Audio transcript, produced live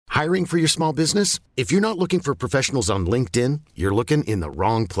Hiring for your small business? If you're not looking for professionals on LinkedIn, you're looking in the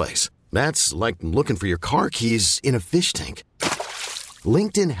wrong place. That's like looking for your car keys in a fish tank.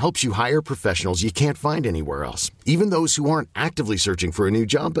 LinkedIn helps you hire professionals you can't find anywhere else, even those who aren't actively searching for a new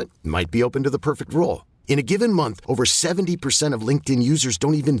job but might be open to the perfect role. In a given month, over 70% of LinkedIn users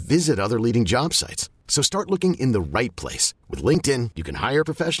don't even visit other leading job sites. So start looking in the right place. With LinkedIn, you can hire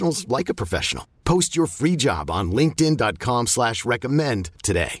professionals like a professional. Post your free job on linkedin.com/recommend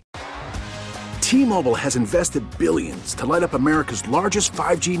today. T-Mobile has invested billions to light up America's largest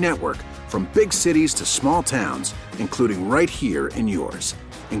 5G network, from big cities to small towns, including right here in yours.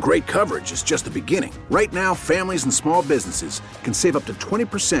 And great coverage is just the beginning. Right now, families and small businesses can save up to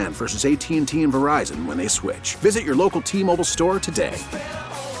 20% versus AT&T and Verizon when they switch. Visit your local T-Mobile store today.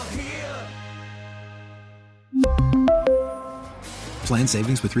 Plan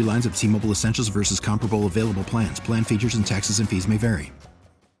savings with 3 lines of T-Mobile Essentials versus comparable available plans. Plan features and taxes and fees may vary.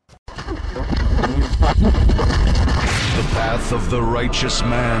 The path of the righteous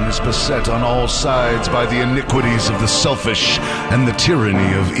man is beset on all sides by the iniquities of the selfish and the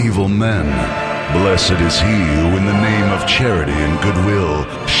tyranny of evil men. Blessed is he who in the name of charity and goodwill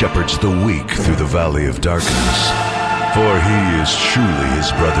shepherds the weak through the valley of darkness. For he is truly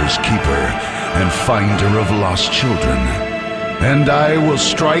his brother's keeper and finder of lost children. And I will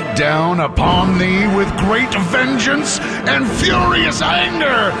strike down upon thee with great vengeance and furious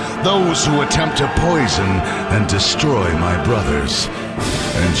anger those who attempt to poison and destroy my brothers.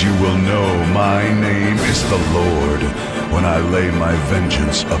 And you will know my name is the Lord when I lay my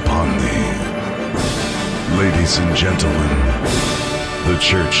vengeance upon thee. Ladies and gentlemen, the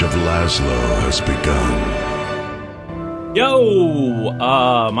Church of Laszlo has begun. Yo,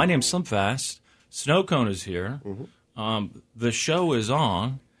 my name's Slimfast. Snow Cone is here. Mm-hmm. The show is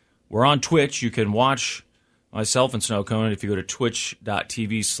on. We're on Twitch. You can watch myself and Snow Cone if you go to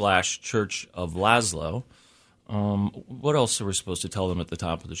twitch.tv/Church of Laszlo. What else are we supposed to tell them at the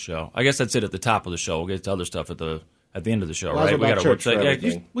top of the show? I guess that's it at the top of the show. We'll get to other stuff at the end of the show, right? We got our website.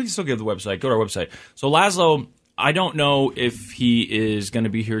 Yeah, we can still give the website. Go to our website. So Laszlo, I don't know if he is going to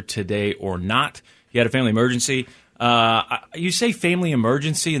be here today or not. He had a family emergency. You say family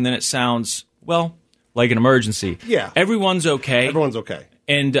emergency, and then it sounds, well, like an emergency. Yeah. Everyone's okay. Everyone's okay.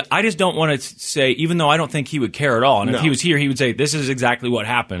 And I just don't want to say, even though I don't think he would care at all, and if he was here, he would say, this is exactly what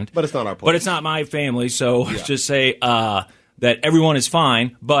happened. But it's not our place. But it's not my family, so just say that everyone is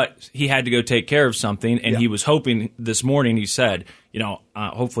fine, but he had to go take care of something, and he was hoping this morning, he said,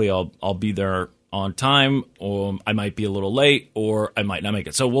 hopefully I'll be there on time, or I might be a little late, or I might not make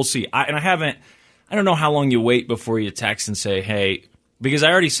it. So we'll see. I don't know how long you wait before you text and say, hey, because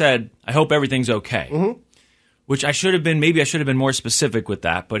I already said, I hope everything's okay. Mm-hmm. Which I should have been more specific with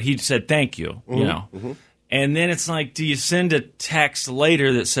that, but he said thank you, Mm-hmm. And then it's like, do you send a text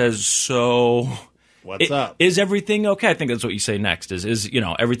later that says, so what's up? Is everything okay? I think that's what you say next is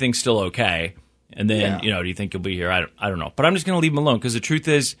everything still okay? And then, do you think you'll be here? I don't know. But I'm just going to leave him alone, because the truth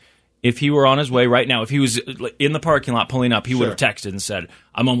is, if he were on his way right now, if he was in the parking lot pulling up, he would have texted and said,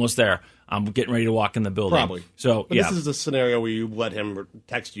 I'm almost there. I'm getting ready to walk in the building. Probably. So, but this is a scenario where you let him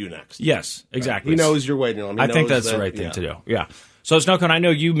text you next. Yes, exactly. He knows you're waiting on him. I think that's the right thing to do. Yeah. So, Snowcone, I know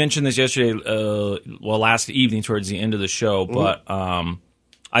you mentioned this yesterday, last evening towards the end of the show, but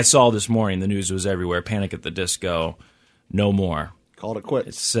I saw this morning, the news was everywhere, Panic at the Disco, no more. Called it quits.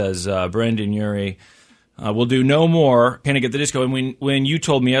 It says Brendon Urie will do no more Panic at the Disco. And when you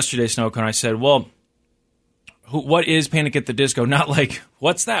told me yesterday, Snowcone, I said, well, what is Panic at the Disco? Not like,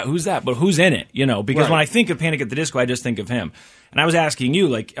 what's that? Who's that? But who's in it? Because when I think of Panic at the Disco, I just think of him. And I was asking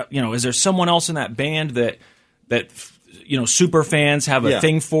you, is there someone else in that band that super fans have a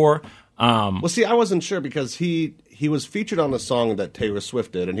thing for? Well, see, I wasn't sure, because he was featured on a song that Taylor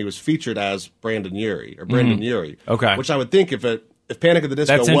Swift did, and he was featured as Brendon Urie. Okay. Which I would think if Panic at the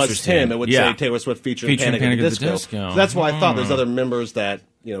Disco was him, it would say Taylor Swift featuring Panic at the Disco. So that's why I thought there's other members that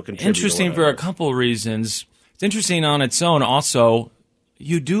contribute. Interesting for a couple of reasons. It's interesting on its own. Also,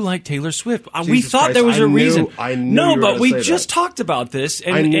 you do like Taylor Swift. We thought there was a reason. I knew but we just talked about this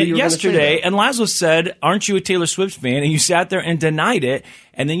yesterday, and Laszlo said, "Aren't you a Taylor Swift fan?" And you sat there and denied it,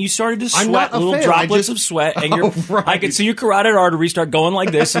 and then you started to sweat little droplets of sweat, and I could see your carotid artery start going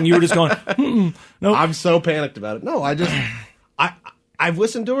like this, and you were just going, "No." I'm so panicked about it. No, I've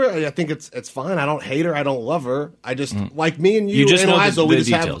listened to her. I think it's fine. I don't hate her. I don't love her. I just, like me and you just and know Liza, we just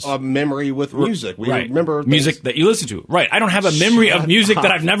details. have a memory with music. We remember music that you listen to. Right. I don't have a memory of music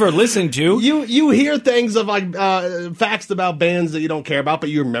that I've never listened to. You hear things of facts about bands that you don't care about, but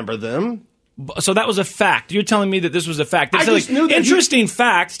you remember them. So that was a fact. You're telling me that this was a fact. I just knew that. Interesting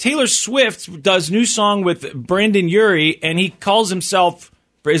fact. Taylor Swift does new song with Brendon Urie, and he calls himself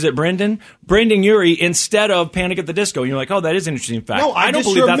is it Brendan Urie instead of Panic at the Disco? And you're like, oh, that is an interesting fact. No, I don't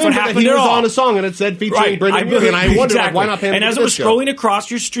believe that's what happened he at was all. on a song and it said featuring Right. Brendan Urie, and I wondered exactly. why not Panic And at as the I was Disco? scrolling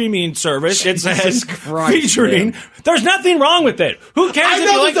across your streaming service, it Jesus said Christ, featuring. man. There's nothing wrong with it. Who cares I if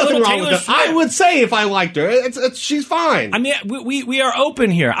know you like there's nothing little wrong Taylor with it. Swift? I would say if I liked her, she's fine. I mean, we are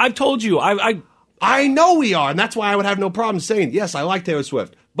open here. I've told you. I know we are, and that's why I would have no problem saying, yes, I like Taylor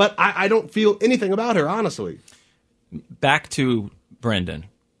Swift. But I don't feel anything about her, honestly. Back to Brendan.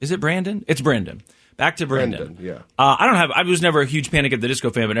 Is it Brandon? It's Brendan. Back to Brendan. Yeah. I was never a huge Panic at the Disco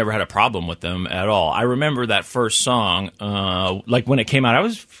fan, but never had a problem with them at all. I remember that first song, like when it came out, I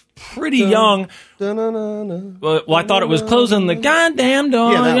was pretty young. Well, I thought it was Closing the Goddamn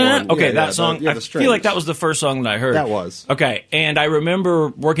Door. Yeah, that one. Okay, Yeah, that song. the I strings. feel like that was the first song that I heard. That was. Okay, and I remember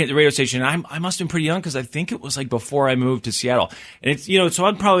working at the radio station. I must have been pretty young because I think it was like before I moved to Seattle. And it's, so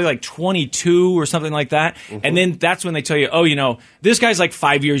I'm probably like 22 or something like that. Mm-hmm. And then that's when they tell you, oh, this guy's like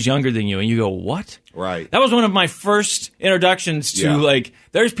 5 years younger than you. And you go, what? Right. That was one of my first introductions to like,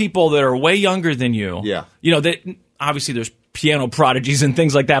 there's people that are way younger than you. Yeah. That obviously there's piano prodigies and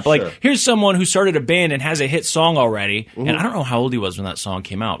things like that. But like, here's someone who started a band and has a hit song already. And I don't know how old he was when that song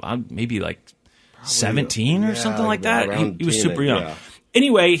came out. Maybe like 17 or something like that. He was super young. Yeah.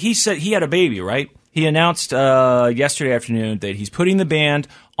 Anyway, he said he had a baby, right? He announced yesterday afternoon that he's putting the band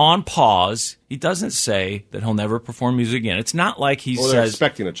on pause. He doesn't say that he'll never perform music again. It's not like he Well, they're says...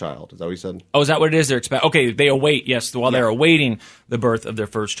 expecting a child. Is that what he said? Oh, is that what it is? They're okay, they await, yes, while they're awaiting the birth of their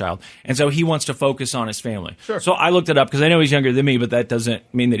first child. And so he wants to focus on his family. Sure. So I looked it up because I know he's younger than me, but that doesn't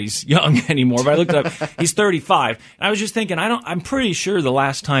mean that he's young anymore. But I looked it up. He's 35. And I was just thinking, I'm pretty sure the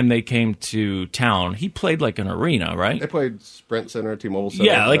last time they came to town, he played like an arena, right? They played Sprint Center, T-Mobile Center.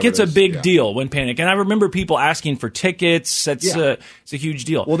 Yeah, like it's a big Yeah. deal when Panic. And I remember people asking for tickets. It's a huge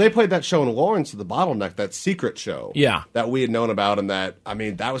deal. Well, they played that show in Lawrence, the Bottleneck, that secret show. Yeah. That we had known about, and that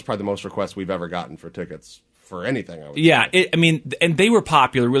was probably the most requests we've ever gotten for tickets for anything. I would say. And they were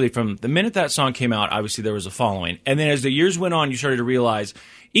popular really from the minute that song came out. Obviously, there was a following. And then as the years went on, you started to realize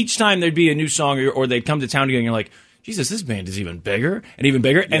each time there'd be a new song or they'd come to town together and you're like, Jesus, this band is even bigger and even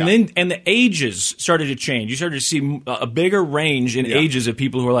bigger. Yeah. And the ages started to change. You started to see a bigger range in ages of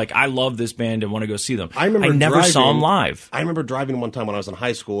people who are like, I love this band and want to go see them. I never saw them live. I remember driving one time when I was in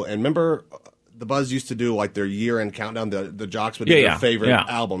high school, and remember the Buzz used to do like their year-end countdown. The jocks would do their favorite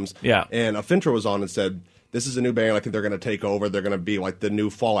albums. Yeah. And a Fintra was on and said, this is a new band. I think they're going to take over. They're going to be like the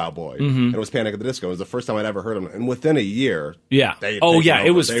new Fall Out Boy. Mm-hmm. And it was Panic at the Disco. It was the first time I'd ever heard them. And within a year, it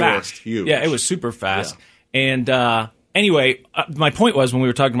was They fast. were huge. Yeah, it was super fast. Yeah. And anyway, my point was when we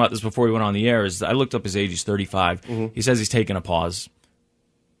were talking about this before we went on the air is I looked up his age. He's 35. Mm-hmm. He says he's taking a pause.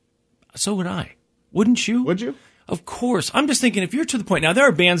 So would I. Wouldn't you? Would you? Of course. I'm just thinking if you're to the point. Now, there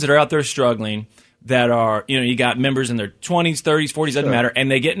are bands that are out there struggling that are, you got members in their 20s, 30s, 40s, doesn't matter,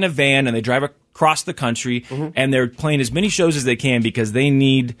 and they get in a van and they drive across the country and they're playing as many shows as they can because they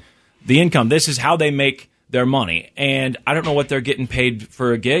need the income. This is how they make their money. And I don't know what they're getting paid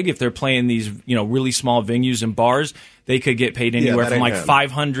for a gig. If they're playing these, really small venues and bars, they could get paid anywhere from like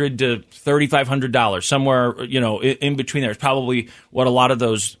 $500 to $3,500, somewhere, in between there. It's probably what a lot of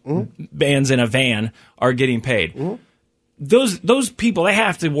those bands in a van are getting paid. Those people, they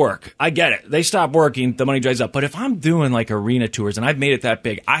have to work. I get it. They stop working, the money dries up. But if I'm doing like arena tours and I've made it that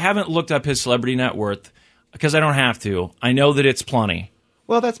big, I haven't looked up his celebrity net worth because I don't have to. I know that it's plenty.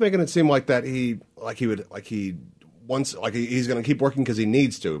 Well, that's making it seem like that he's going to keep working because he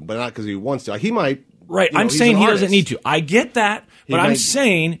needs to, but not because he wants to. Like he might. Right. I'm saying he doesn't need to. I get that, but I'm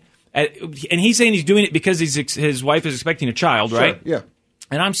saying, and he's saying he's doing it because his wife is expecting a child, right? Sure, yeah.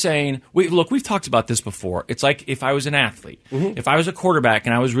 And I'm saying, we've talked about this before. It's like if I was an athlete, if I was a quarterback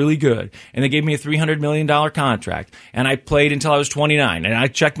and I was really good, and they gave me a $300 million contract, and I played until I was 29, and I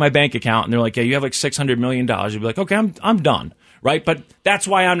checked my bank account, and they're like, yeah, you have like $600 million. You'd be like, okay, I'm done. Right, but that's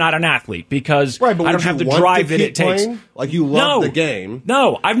why I'm not an athlete because I don't have the drive that it takes. Like you love the game.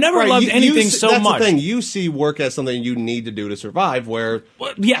 No, I've never loved anything so that's much. That's the thing. You see work as something you need to do to survive. Where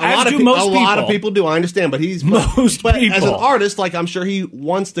most people do. I understand, but but as an artist, like I'm sure he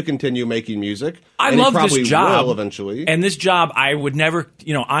wants to continue making music. I and love he probably this job will eventually. And this job, I would never.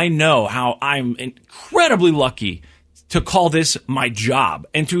 I know how I'm incredibly lucky to call this my job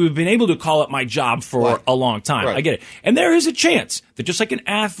and to have been able to call it my job for a long time. Right. I get it. And there is a chance that just like an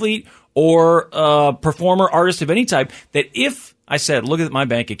athlete or a performer, artist of any type, that if I said, look at my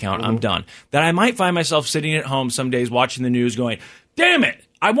bank account, I'm done, that I might find myself sitting at home some days watching the news going, damn it,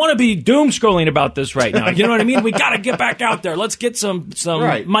 I want to be doom scrolling about this right now. You know what I mean? We got to get back out there. Let's get some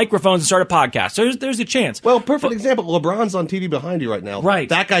microphones and start a podcast. So there's a chance. Well, perfect example. LeBron's on TV behind you right now. Right.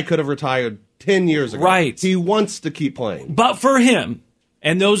 That guy could have retired 10 years ago. Right. He wants to keep playing. But for him,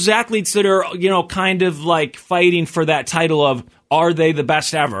 And those athletes that are, kind of like fighting for that title of, are they the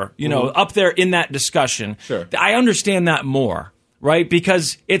best ever? Up there in that discussion. Sure. I understand that more, right?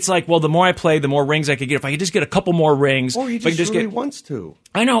 Because it's like, well, the more I play, the more rings I could get. If I could just get a couple more rings. Or he just really wants to.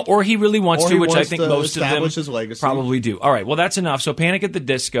 I know, or he really wants to, which I think most of them his legacy. Probably do. All right, well, that's enough. So Panic at the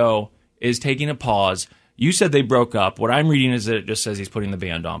Disco is taking a pause. You said they broke up. What I'm reading is that it just says he's putting the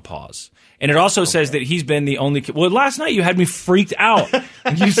band on pause. And it also says that he's been the only... Well, last night you had me freaked out.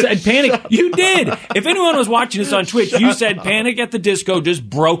 You said Panic... You did! If anyone was watching this on Twitch, you said Panic at the Disco just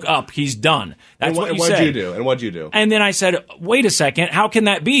broke up. He's done. That's what you said. What'd you do? And what'd you do? And then I said, wait a second, how can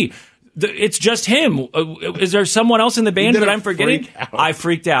that be? It's just him. Is there someone else in the band that I'm forgetting? I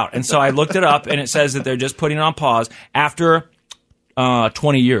freaked out. And so I looked it up, and it says that they're just putting it on pause after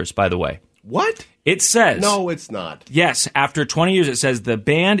 20 years, by the way. What? It says... No, it's not. Yes, after 20 years, it says the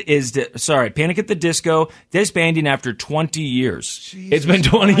band is... Panic at the Disco, disbanding after 20 years. Jesus it's been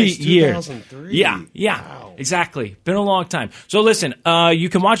 20 Christ, years. 2003. Yeah, Wow. exactly. Been a long time. So listen, you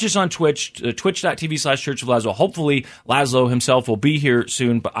can watch this on Twitch, twitch.tv/Church of Laszlo. Hopefully, Laszlo himself will be here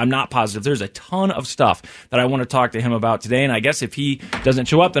soon, but I'm not positive. There's a ton of stuff that I want to talk to him about today, and I guess if he doesn't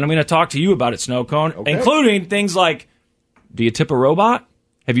show up, then I'm going to talk to you about it, Snow Cone, including things like, do you tip a robot?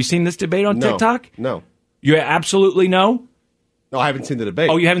 Have you seen this debate on TikTok? No. You absolutely no? No, I haven't seen the debate.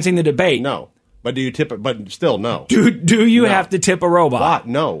 Oh, you haven't seen the debate? No. But do you tip it? But still, no. Do you have to tip a robot? What?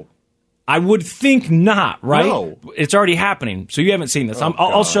 No. I would think not, right? No. It's already happening, so you haven't seen this.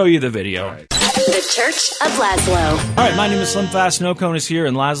 I'll show you the video. All right. The Church of Laszlo. All right, my name is Slim Fast. Snow Cone is here,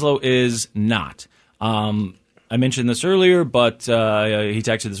 and Laszlo is not. I mentioned this earlier, but he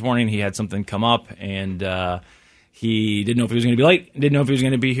texted this morning. He had something come up, and... he didn't know if he was going to be late, didn't know if he was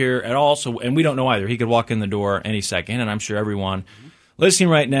going to be here at all, and we don't know either. He could walk in the door any second, and I'm sure everyone listening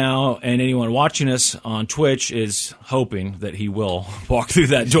right now and anyone watching us on Twitch is hoping that he will walk through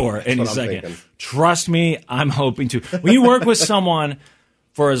that door any second. Thinking. Trust me, I'm hoping to. When you work with someone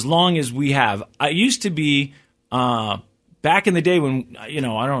for as long as we have, I used to be... back in the day when, I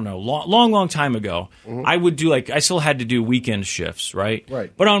don't know, long time ago, I would do I still had to do weekend shifts, right?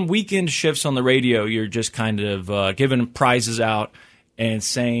 Right. But on weekend shifts on the radio, you're just kind of giving prizes out and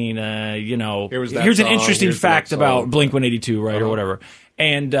saying, here's an interesting fact about Blink-182, right, or whatever.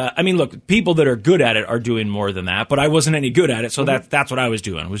 And, look, people that are good at it are doing more than that, but I wasn't any good at it, so that's what I was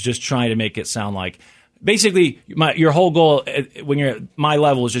doing, was just trying to make it sound like, basically, your whole goal when you're at my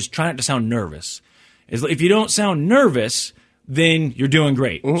level is just trying not to sound nervous. If you don't sound nervous, then you're doing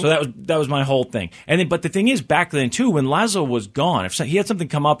great. So that was my whole thing. And then, but the thing is, back then too, when Laszlo was gone, if he had something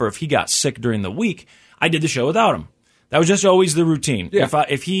come up or if he got sick during the week, I did the show without him. That was just always the routine. Yeah.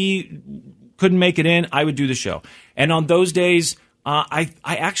 If he couldn't make it in, I would do the show. And on those days, I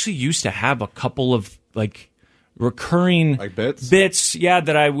actually used to have a couple of recurring bits,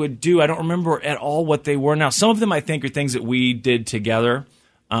 that I would do. I don't remember at all what they were now. Some of them I think are things that we did together.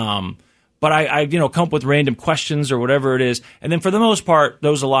 But I come up with random questions or whatever it is. And then for the most part,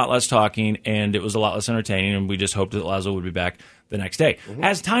 there was a lot less talking and it was a lot less entertaining. And we just hoped that Laszlo would be back the next day.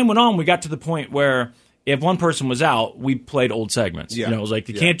 As time went on, we got to the point where if one person was out, we played old segments. Yeah. It was like,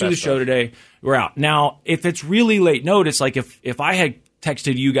 you can't do the show today, we're out. Now, if it's really late notice, like if I had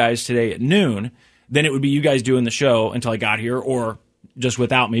texted you guys today at noon, then it would be you guys doing the show until I got here or just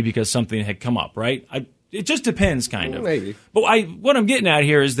without me because something had come up, right? It just depends, kind of. Maybe. But what I'm getting at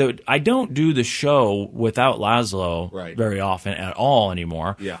here is that I don't do the show without Laszlo very often at all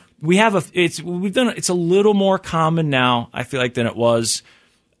anymore. Yeah. We have it's a little more common now, I feel like, than it was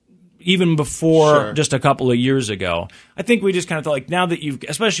even before just a couple of years ago. I think we just kind of thought, now that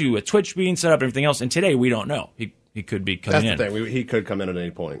especially with Twitch being set up and everything else, and today we don't know. He could be coming in. That's the thing. He could come in at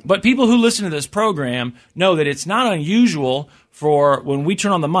any point. But people who listen to this program know that it's not unusual for when we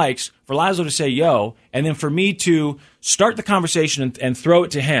turn on the mics for Laszlo to say yo, and then for me to start the conversation and throw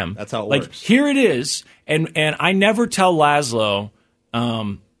it to him. That's how it works. Here it is, and I never tell Laszlo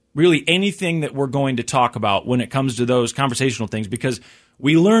really anything that we're going to talk about when it comes to those conversational things because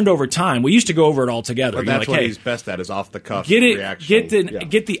we learned over time. We used to go over it all together. But that's what he's best at is off the cuff reaction.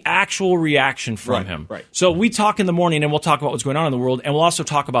 Get the actual reaction from him. Right. So we talk in the morning and we'll talk about what's going on in the world and we'll also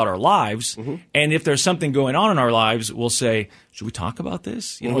talk about our lives. And if there's something going on in our lives, we'll say, should we talk about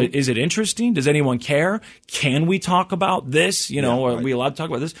this? Is it interesting? Does anyone care? Can we talk about this? Are we allowed to talk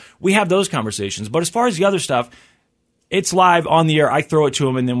about this? We have those conversations. But as far as the other stuff, it's live on the air. I throw it to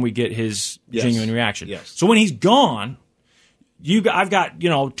him and then we get his genuine reaction. Yes. So when he's gone, I've got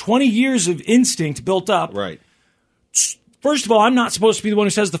 20 years of instinct built up. Right. First of all, I'm not supposed to be the one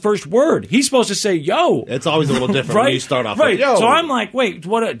who says the first word. He's supposed to say yo. It's always a little different when you start off with yo. So I'm like, wait,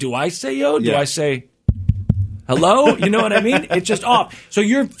 what do I say yo? Do I say Hello? You know what I mean? It's just off. So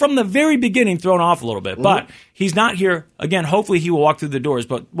you're from the very beginning thrown off a little bit. But he's not here. Again, hopefully he will walk through the doors.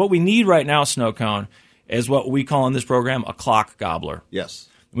 But what we need right now, Snow Cone, is what we call in this program a clock gobbler. Yes.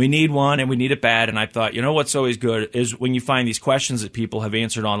 We need one, and we need it bad. And I thought, you know what's always good is when you find these questions that people have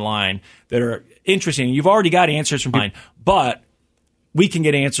answered online that are interesting. You've already got answers from mine, but we can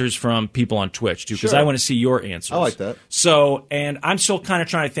get answers from people on Twitch, too, because I want to see your answers. I like that. So, and I'm still kind of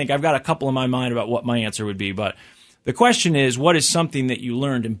trying to think. I've got a couple in my mind about what my answer would be, but the question is, what is something that you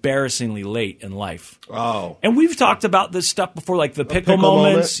learned embarrassingly late in life? Oh. And we've talked about this stuff before, like the pickle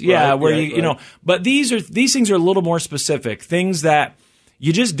moments. Moment. Yeah, right, where right. you know, but these things are a little more specific. Things that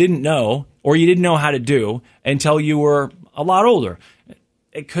you just didn't know or you didn't know how to do until you were a lot older.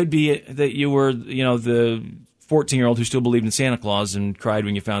 It could be that you were, the 14-year-old who still believed in Santa Claus and cried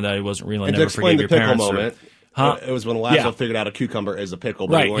when you found out he wasn't real and never forgave your parents. Moment, it was when Laszlo figured out a cucucber is a pickle.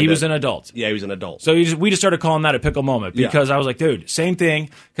 But right, he was an adult. Yeah, he was an adult. So we just started calling that a pickle moment because I was like, dude, same thing.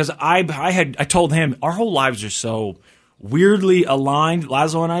 Because I told him our whole lives are so weirdly aligned,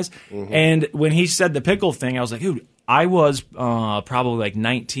 Laszlo and I's. Mm-hmm. And when he said the pickle thing, I was like, dude, I was probably like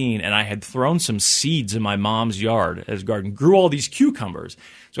 19, and I had thrown some seeds in my mom's yard as a garden, grew all these cucumbers.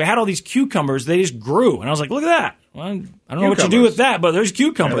 So I had all these cucumbers. They just grew. And I was like, look at that. Well, I don't know what you do with that, but there's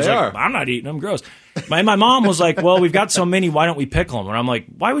cucumbers. There they like, I'm not eating them. Gross. My mom was like, well, we've got so many. Why don't we pickle them? And I'm like,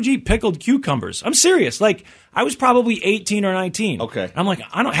 why would you eat pickled cucumbers? I'm serious. Like, I was probably 18 or 19. Okay. I'm like,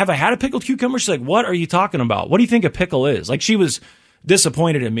 have I had a pickled cucumber? She's like, what are you talking about? What do you think a pickle is? Like, she was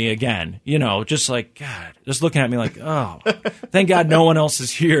disappointed in me again, just like, God, just looking at me like, oh, thank God no one else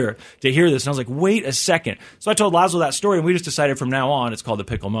is here to hear this. And I was like, wait a second. So I told Laszlo that story, and we just decided from now on it's called the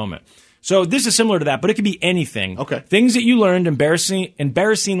pickle moment. So this is similar to that, but it could be anything. Okay. Things that you learned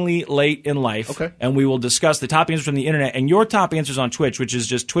embarrassingly late in life. Okay. And we will discuss the top answers from the internet and your top answers on Twitch, which is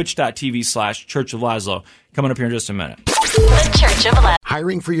just twitch.tv/Church of Laszlo. Coming up here in just a minute. The Church of Laszlo.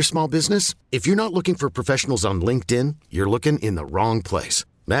 Hiring for your small business? If you're not looking for professionals on LinkedIn, you're looking in the wrong place.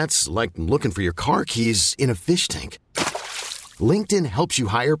 That's like looking for your car keys in a fish tank. LinkedIn helps you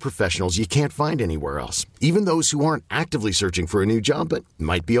hire professionals you can't find anywhere else, even those who aren't actively searching for a new job but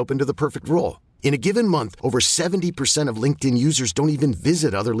might be open to the perfect role. In a given month, over 70% of LinkedIn users don't even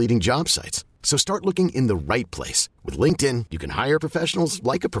visit other leading job sites. So start looking in the right place. With LinkedIn, you can hire professionals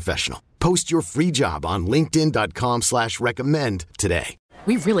like a professional. Post your free job on linkedin.com/recommend today.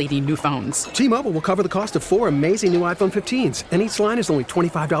 We really need new phones. T-Mobile will cover the cost of 4 amazing new iPhone 15s, and each line is only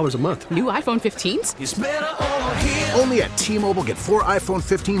 $25 a month. New iPhone 15s? It's better over here. Only at T-Mobile, get 4 iPhone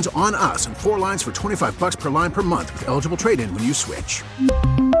 15s on us and 4 lines for $25 per line per month with eligible trade-in when you switch.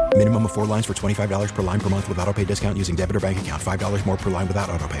 Minimum of 4 lines for $25 per line per month with autopay discount using debit or bank account. $5 more per line without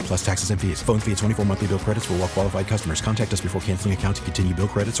autopay, plus taxes and fees. Phone fee at 24 monthly bill credits for well-qualified customers. Contact us before canceling account to continue bill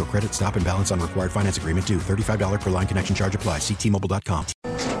credits or credit stop and balance on required finance agreement due. $35 per line connection charge applies. See T-Mobile.com.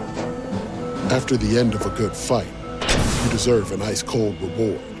 After the end of a good fight, you deserve an ice-cold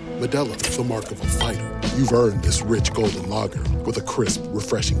reward. Modelo is the mark of a fighter. You've earned this rich golden lager with a crisp,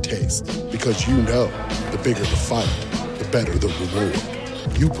 refreshing taste. Because you know, the bigger the fight, the better the reward.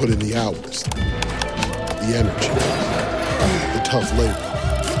 You put in the hours, the energy, the tough labor.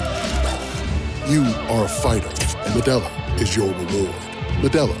 You are a fighter, and Modelo is your reward.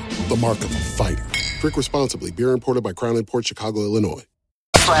 Modelo, the mark of a fighter. Drink responsibly. Beer imported by Crown Imports, Chicago, Illinois.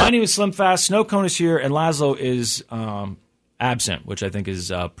 My name is Slim Fast. Snow Cone is here, and Laszlo is absent, which I think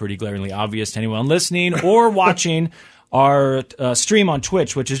is pretty glaringly obvious to anyone listening or watching our stream on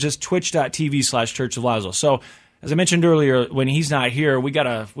Twitch, which is just twitch.tv/Church of Laszlo. So, as I mentioned earlier, when he's not here, we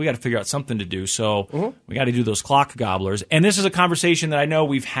gotta figure out something to do. So we got to do those clock gobblers. And this is a conversation that I know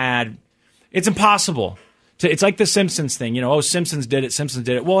we've had. It's impossible. It's like the Simpsons thing. Simpsons did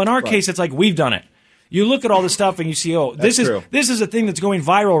it. Well, in our case, it's like we've done it. You look at all this stuff and you see, this is a thing that's going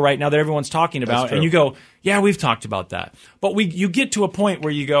viral right now that everyone's talking about. And you go, yeah, we've talked about that. But you get to a point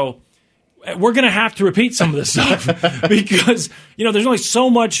where you go, we're going to have to repeat some of this stuff because, there's only so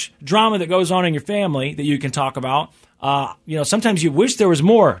much drama that goes on in your family that you can talk about. Sometimes you wish there was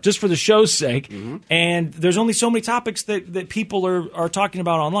more just for the show's sake. Mm-hmm. And there's only so many topics that people are talking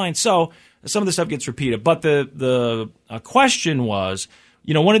about online. So some of the stuff gets repeated. But the question was,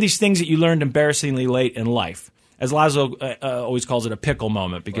 one of these things that you learned embarrassingly late in life. As Laszlo always calls it a pickle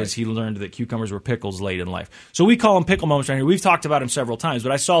moment because he learned that cucumbers were pickles late in life. So we call them pickle moments right here. We've talked about them several times,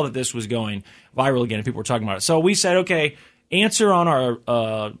 but I saw that this was going viral again and people were talking about it. So we said, okay, answer on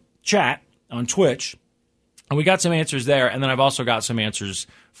our chat on Twitch. And we got some answers there, and then I've also got some answers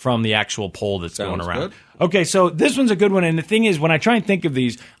from the actual poll that's going around. Good. Okay, so this one's a good one, and the thing is, when I try and think of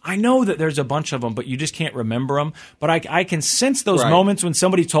these, I know that there's a bunch of them, but you just can't remember them. But I can sense those moments when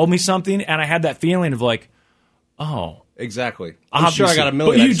somebody told me something, and I had that feeling of like, Oh. Exactly. I'm sure I got a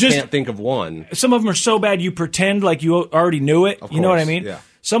million. I just can't think of one. Some of them are so bad you pretend like you already knew it. You know what I mean? Yeah.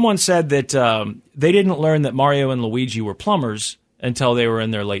 Someone said that they didn't learn that Mario and Luigi were plumbers until they were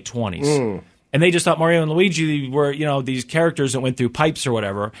in their late 20s. And they just thought Mario and Luigi were, these characters that went through pipes or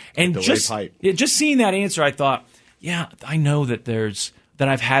whatever. And just seeing that answer, I thought, yeah, I know that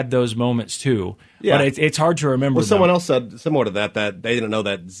I've had those moments too. Yeah. But it's hard to remember. Well, someone else said similar to that they didn't know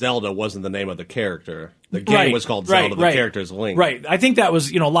that Zelda wasn't the name of the character. The game was called Zelda. The character is Link. Right. I think that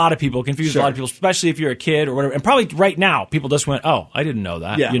was, a lot of people confused. A lot of people, especially if you're a kid or whatever. And probably right now, people just went, "Oh, I didn't know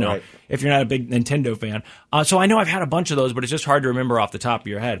that." Yeah, if you're not a big Nintendo fan. So I know I've had a bunch of those, but it's just hard to remember off the top of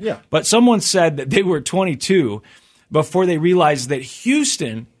your head. Yeah. But someone said that they were 22 before they realized that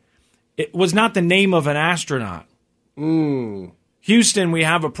Houston, it was not the name of an astronaut. Houston, we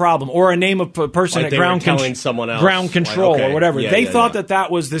have a problem, or a name of a person at ground control or whatever. They thought that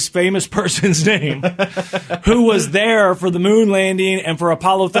was this famous person's name who was there for the moon landing and for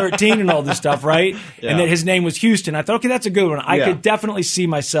Apollo 13 and all this stuff, right? Yeah. And that his name was Houston. I thought, okay, that's a good one. I could definitely see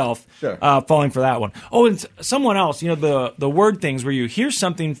myself falling for that one. Oh, and someone else, the word things where you hear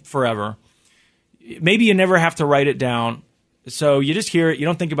something forever. Maybe you never have to write it down. So you just hear it. You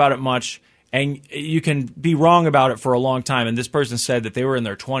don't think about it much. And you can be wrong about it for a long time. And this person said that they were in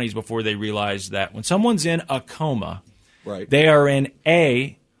their 20s before they realized that when someone's in a coma, they are in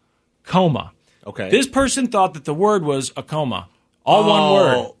a coma. Okay. This person thought that the word was a coma. All one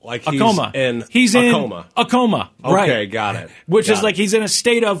word. Like a coma. He's in a coma. Right. Okay, got it. Which is like he's in a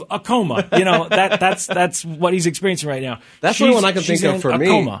state of a coma. That's what he's experiencing right now. That's the only one I can think of for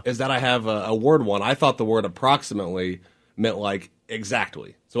me is that I have a word one. I thought the word approximately meant like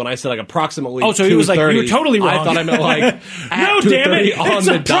exactly. So when I said like approximately, so he was like, you were totally wrong. I thought I meant like no, damn it, it's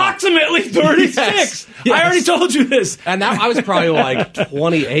approximately 36. Yes. I already told you this. And I was probably like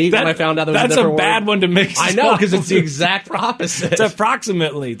 28 when I found out there was a different word. That's a bad one to mix. I know, because it's the exact opposite. It's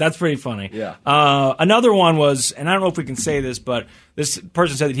approximately. That's pretty funny. Yeah. Another one was, and I don't know if we can say this, but this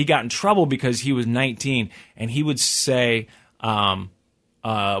person said that he got in trouble because he was 19, and he would say,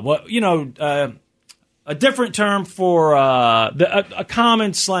 a different term for a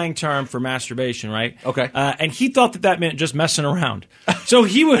common slang term for masturbation, right? Okay. And he thought that meant just messing around. So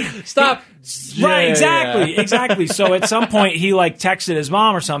he would stop. Right, exactly. So at some point he texted his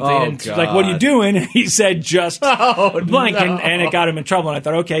mom or something, and like, "What are you doing?" And he said, "Just blank," and it got him in trouble. And I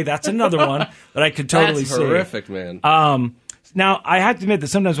thought, okay, that's another one that I could totally see. That's horrific, man. Now I have to admit that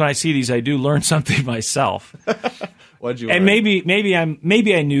sometimes when I see these, I do learn something myself. What'd you and learn?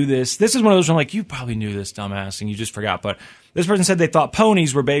 maybe I knew this. This is one of those where I'm like, you probably knew this, dumbass, and you just forgot. But this person said they thought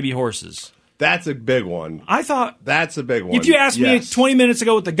ponies were baby horses. That's a big one. I thought that's a big one. If you asked me 20 minutes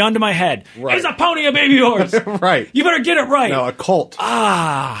ago with the gun to my head, is a pony a baby horse? Right. You better get it right. No, a colt.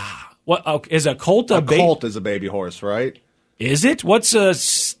 What is a colt? A colt is a baby horse, right? Is it? What's a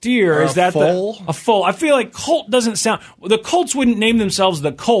steer? Is that foal? A foal? I feel like colt doesn't sound. The Colts wouldn't name themselves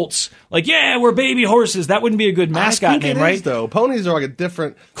the Colts. Like, yeah, we're baby horses. That wouldn't be a good mascot name, right? Though ponies are like a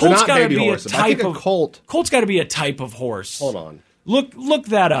different. Colt's got to be a type of colt. Colt's got to be a type of horse. Hold on. Look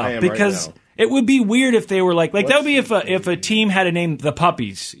that up because it would be weird if they were like that would be if a team had a name, the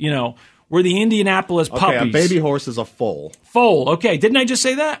Puppies. We're the Indianapolis Puppies. Okay, a baby horse is a foal. Foal. Okay, didn't I just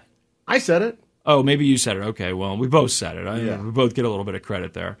say that? I said it. Oh, maybe you said it. Okay, well, we both said it. We both get a little bit of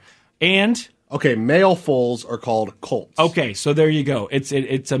credit there. And okay, male foals are called colts. Okay, so there you go. It's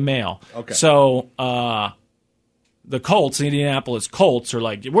a male. Okay. So the Colts, the Indianapolis Colts, are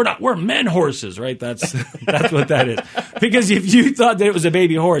like we're men horses, right? That's what that is. Because if you thought that it was a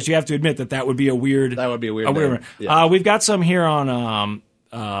baby horse, you have to admit that would be a weird. That would be a weird name. Yeah. We've got some here on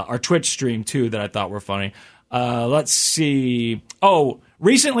our Twitch stream too that I thought were funny. Let's see. Oh.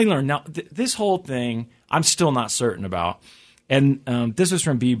 Recently learned. Now, this whole thing, I'm still not certain about. And this was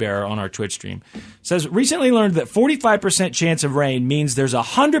from B-Bear on our Twitch stream. It says, recently learned that 45% chance of rain means there's a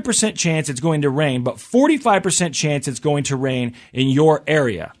 100% chance it's going to rain, but 45% chance it's going to rain in your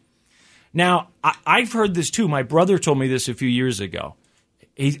area. Now, I've heard this too. My brother told me this a few years ago.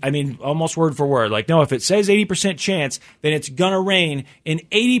 Almost word for word. Like, no, if it says 80% chance, then it's going to rain in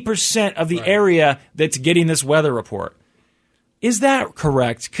 80% of the area that's getting this weather report. Is that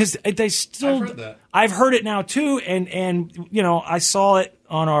correct? Because they still. I've heard that. I've heard it now too, and I saw it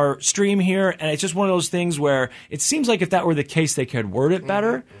on our stream here, and it's just one of those things where it seems like if that were the case, they could word it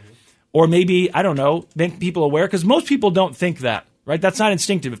better, or maybe I don't know, make people aware. Because most people don't think that, right? That's not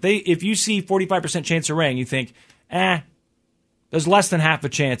instinctive. If you see 45% chance of rain, you think, there's less than half a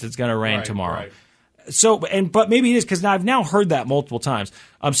chance it's going to rain tomorrow. Right. So, but maybe it is because I've now heard that multiple times.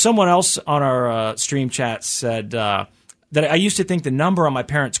 Someone else on our stream chat said. that I used to think the number on my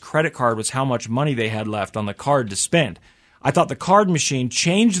parents' credit card was how much money they had left on the card to spend. I thought the card machine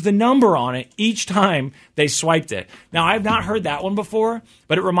changed the number on it each time they swiped it. Now, I've not heard that one before,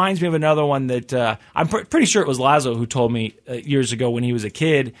 but it reminds me of another one that I'm pretty sure it was Lazo who told me years ago when he was a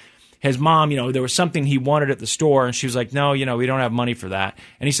kid. His mom, there was something he wanted at the store, and she was like, no, we don't have money for that.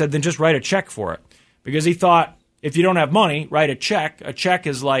 And he said, then just write a check for it. Because he thought, if you don't have money, write a check. A check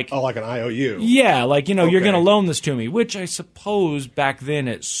is like... Oh, like an IOU. Yeah, like, you're going to loan this to me, which I suppose back then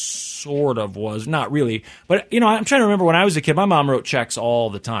it sort of was. Not really. But, I'm trying to remember when I was a kid, my mom wrote checks all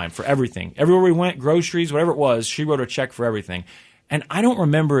the time for everything. Everywhere we went, groceries, whatever it was, she wrote a check for everything. And I don't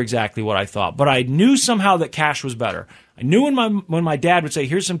remember exactly what I thought, but I knew somehow that cash was better. I knew when my dad would say,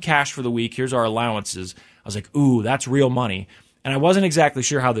 here's some cash for the week, here's our allowances, I was like, ooh, that's real money. And I wasn't exactly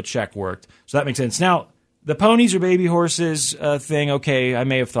sure how the check worked. So that makes sense. Now, the ponies or baby horses thing, okay, I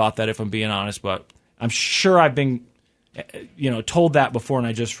may have thought that if I'm being honest, but I'm sure I've been, told that before and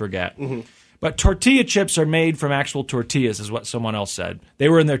I just forget. Mm-hmm. But tortilla chips are made from actual tortillas, is what someone else said. They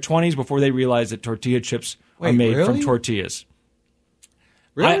were in their 20s before they realized that tortilla chips are made from tortillas.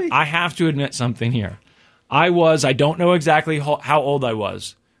 Really? I have to admit something here. I don't know exactly how old I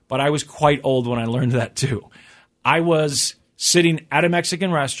was, but I was quite old when I learned that too. I was sitting at a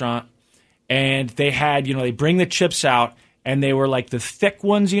Mexican restaurant, and they had, they bring the chips out, and they were like the thick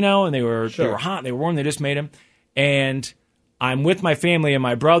ones, and they were hot, they were warm, they just made them. And I'm with my family, and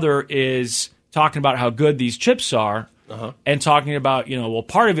my brother is talking about how good these chips are, and talking about,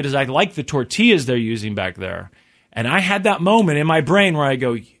 part of it is I like the tortillas they're using back there. And I had that moment in my brain where I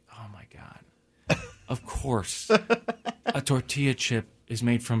go, oh my God, of course, a tortilla chip is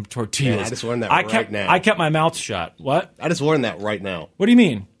made from tortillas. Man, I just learned that now. I kept my mouth shut. What? I just learned that right now. What do you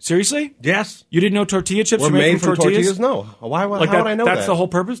mean? Seriously? Yes. You didn't know tortilla chips were made from tortillas? No. Why how would I know that? That's the whole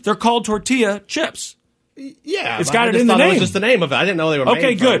purpose? They're called tortilla chips. Yeah. It's got it in the name. It was just the name of it. I didn't know they were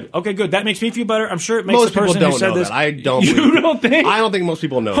made from. Okay, good. That makes me feel better. I'm sure it makes the person who said this. I don't. You don't think? I don't think most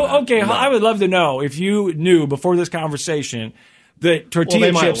people know that. Okay, no. I would love to know if you knew before this conversation that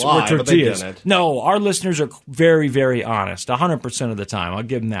tortilla chips were tortillas. No, our listeners are very, very honest, 100% of the time. I'll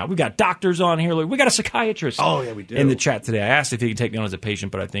give them that. We got doctors on here. We got a psychiatrist we do. in the chat today. I asked if he could take me on as a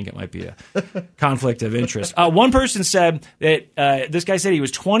patient, but I think it might be a conflict of interest. One person said that this guy said he was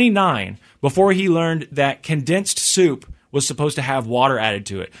 29 before he learned that condensed soup was supposed to have water added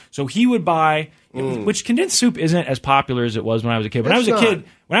to it. So he would buy... Which condensed soup isn't as popular as it was when I was a kid. When I was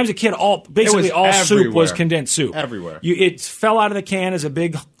a kid, all soup was condensed soup. Everywhere. It fell out of the can as a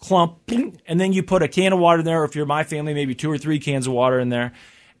big clump, and then you put a can of water in there, or if you're my family, maybe 2 or 3 cans of water in there,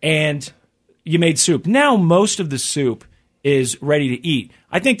 and you made soup. Now most of the soup is ready to eat.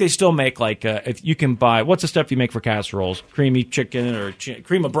 I think they still make if you can buy, what's the stuff you make for casseroles? Creamy chicken or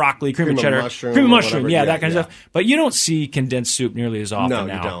cream of broccoli, cream of cheddar, cream of mushroom, that kind of stuff. But you don't see condensed soup nearly as often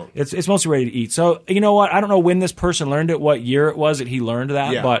now. You don't. It's mostly ready to eat. So you know what? I don't know when this person learned it, what year it was that he learned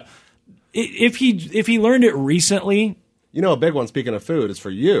that, but if he learned it recently, a big one. Speaking of food, is for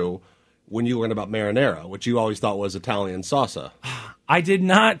you when you learned about marinara, which you always thought was Italian salsa. I did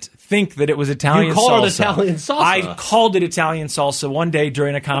not think that it was Italian salsa. You called it Italian salsa. I called it Italian salsa one day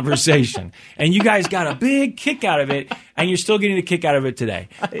during a conversation. And you guys got a big kick out of it, and you're still getting a kick out of it today.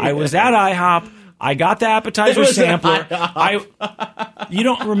 I was at IHOP. I got the appetizer sampler. You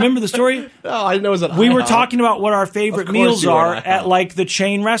don't remember the story? No, I know it was at IHOP. We were talking about what our favorite meals are at the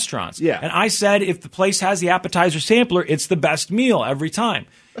chain restaurants. Yeah. And I said if the place has the appetizer sampler, it's the best meal every time.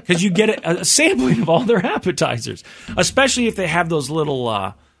 Because you get a sampling of all their appetizers, especially if they have those little,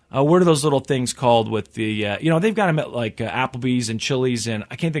 what are those little things called with the, they've got them at Applebee's and Chili's, and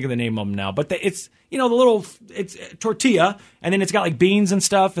I can't think of the name of them now, but it's it's tortilla, and then it's got beans and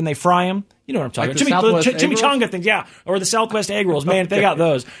stuff, and they fry them. You know what I'm talking about. Chimichanga things, yeah. Or the Southwest egg rolls. Man, they got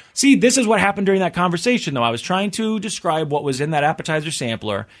those. See, this is what happened during that conversation, though. I was trying to describe what was in that appetizer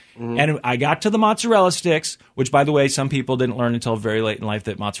sampler, and I got to the mozzarella sticks, which, by the way, some people didn't learn until very late in life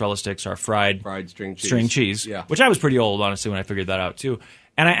that mozzarella sticks are fried string cheese. Yeah. Which I was pretty old, honestly, when I figured that out, too.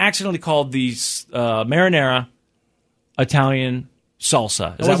 And I accidentally called these marinara Italian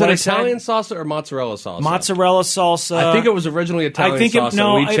salsa. Is that what I said? Italian salsa or mozzarella salsa? Mozzarella salsa. I think it was originally Italian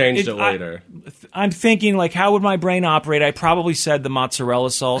salsa. We changed it later. I'm thinking, how would my brain operate? I probably said the mozzarella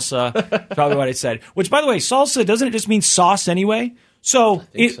salsa. Probably what I said. Which, by the way, salsa, doesn't it just mean sauce anyway? So,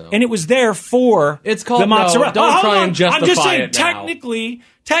 and it was there for it's called the mozzarella. No, don't try and justify I'm just saying, it now.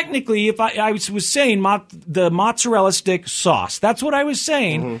 Technically, if I was saying the mozzarella stick sauce, that's what I was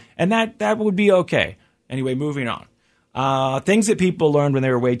saying, and that would be okay. Anyway, moving on. Things that people learned when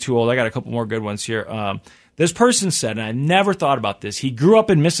they were way too old. I got a couple more good ones here. This person said, and I never thought about this, he grew up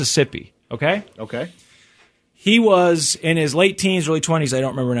in Mississippi, okay? Okay. He was in his late teens, early 20s, I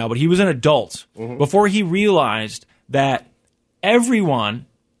don't remember now, but he was an adult before he realized that everyone,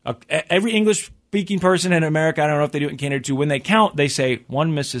 every English-speaking person in America, I don't know if they do it in Canada too, when they count, they say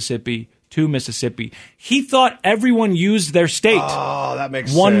 1 Mississippi, 2 Mississippi. He thought everyone used their state. Oh, that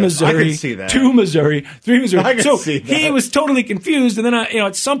makes 1 sense. Missouri, I can see that. 2 Missouri, 3 Missouri. I can so see that. he was totally confused, and then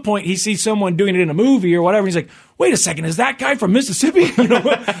at some point he sees someone doing it in a movie or whatever. And he's like, "Wait a second, is that guy from Mississippi?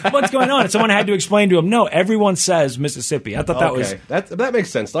 What's going on?" And someone had to explain to him, "No, everyone says Mississippi." I thought that was that makes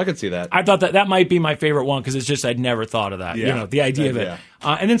sense. I could see that. I thought that might be my favorite one because it's just I'd never thought of that. Yeah. The idea of it.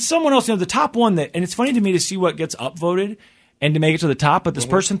 And then someone else, the top one and it's funny to me to see what gets upvoted and to make it to the top. But this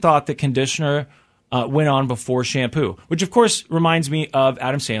person thought that conditioner went on before shampoo, which of course reminds me of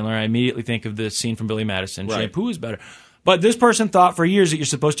Adam Sandler. I immediately think of the scene from Billy Madison. Right. Shampoo is better. But this person thought for years that you're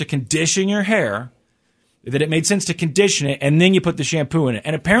supposed to condition your hair, that it made sense to condition it, and then you put the shampoo in it.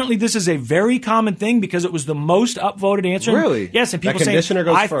 And apparently this is a very common thing because it was the most upvoted answer. Really? Yes, and people say conditioner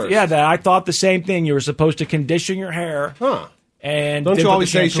goes first. Yeah, that I thought the same thing. You were supposed to condition your hair. Huh. And don't you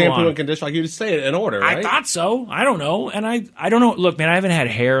always say shampoo on. and conditioner? Like you just say it in order, right? I thought so. I don't know. And I don't know. Look, man, I haven't had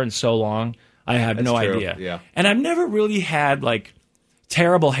hair in so long. I have That's no true. idea. Yeah. And I've never really had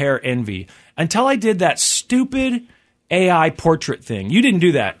terrible hair envy until I did that stupid AI portrait thing. You didn't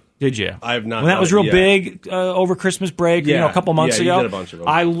do that, did you? I have not. When that was real big over Christmas break, a couple months ago. You did a bunch of them.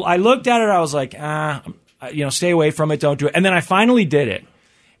 I looked at it. I was like, stay away from it. Don't do it. And then I finally did it.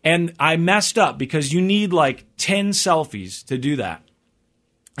 And I messed up because you need 10 selfies to do that.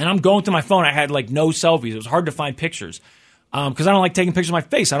 And I'm going through my phone. I had no selfies. It was hard to find pictures because I don't like taking pictures of my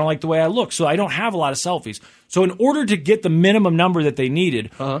face. I don't like the way I look. So I don't have a lot of selfies. So in order to get the minimum number that they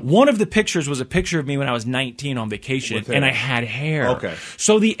needed, one of the pictures was a picture of me when I was 19 on vacation and I had hair. Okay.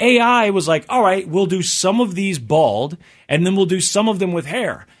 So the AI was like, all right, we'll do some of these bald and then we'll do some of them with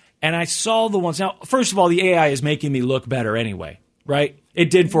hair. And I saw the ones. Now, first of all, the AI is making me look better anyway, right? It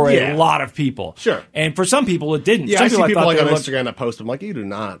did for a lot of people. Sure. And for some people, it didn't. Yeah, some I see people on Instagram that post them you do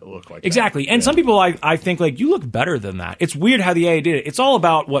not look like exactly. that. And some people, I think, you look better than that. It's weird how the AI did it. It's all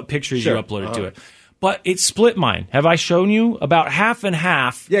about what pictures you uploaded to it. But it split mine. Have I shown you? About half and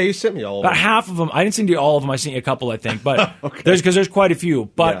half. Yeah, you sent me all of them. About half of them. I didn't send you all of them. I sent you a couple, I think. But there's quite a few.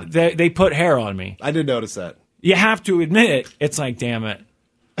 But they put hair on me. I did notice that. You have to admit it. It's damn it.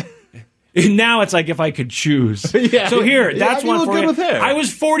 Now it's if I could choose. Yeah. So here, that's one for you. With hair. I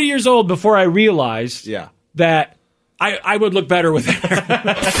was 40 years old before I realized that I would look better with hair.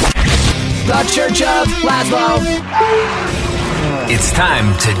 The Church of Laszlo. It's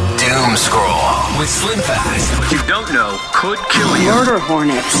time to doom scroll with Slim Fast. What you don't know could kill you. Murder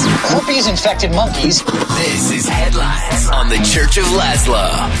hornets. Herpes-infected monkeys. This is Headlines on the Church of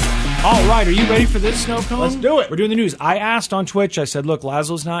Laszlo. All right, are you ready for this, Snow Cone? Let's do it. We're doing the news. I asked on Twitch, I said, look,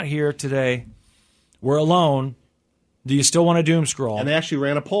 Laszlo's not here today. We're alone. Do you still want to doom scroll? And they actually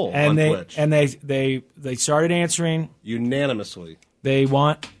ran a poll on Twitch. And they started answering. Unanimously. They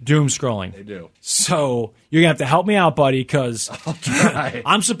want doom scrolling. They do. So you're going to have to help me out, buddy, because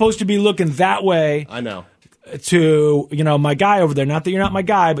I'm supposed to be looking that way. I know. To, my guy over there. Not that you're not my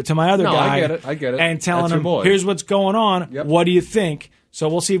guy, but to my other guy. I get it. And telling him, here's what's going on. Yep. What do you think? So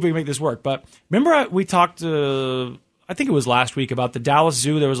we'll see if we can make this work. But remember we talked, I think it was last week, about the Dallas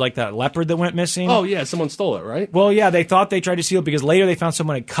Zoo. There was that leopard that went missing. Oh, yeah. Someone stole it, right? Well, yeah. They thought they tried to steal it because later they found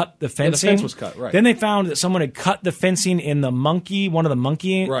someone had cut the fencing. Yeah, the fence was cut, right. Then they found that someone had cut the fencing in one of the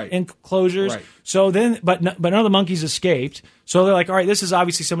monkey enclosures. Right. So then, but none of the monkeys escaped. So they're like, all right, this is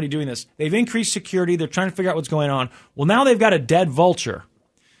obviously somebody doing this. They've increased security. They're trying to figure out what's going on. Well, now they've got a dead vulture.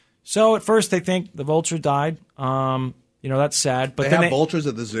 So at first they think the vulture died. That's sad. But they then have vultures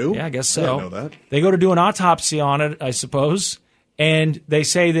at the zoo? Yeah, I guess so. I didn't know that. They go to do an autopsy on it, I suppose, and they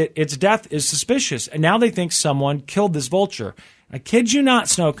say that its death is suspicious. And now they think someone killed this vulture. I kid you not,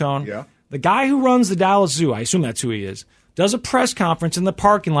 Snow Cone. Yeah. The guy who runs the Dallas Zoo, I assume that's who he is, does a press conference in the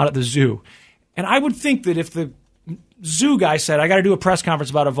parking lot at the zoo. And I would think that if the zoo guy said, I got to do a press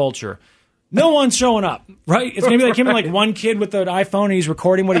conference about a vulture, no one's showing up, right? It's going to be him and one kid with an iPhone and he's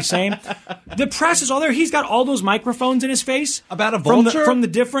recording what he's saying. The press is all there. He's got all those microphones in his face. About a vulture? From the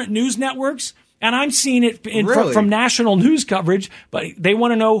different news networks. And I'm seeing it Really? from national news coverage, but they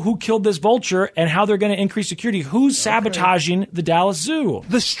want to know who killed this vulture and how they're going to increase security. Who's sabotaging the Dallas Zoo?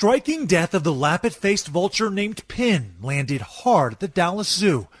 The striking death of the lappet-faced vulture named Pin landed hard at the Dallas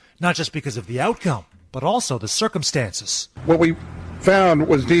Zoo, not just because of the outcome, but also the circumstances. What we found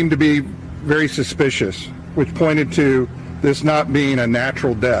was deemed to be very suspicious, which pointed to this not being a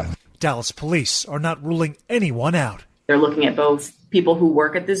natural death. Dallas police are not ruling anyone out. They're looking at both people who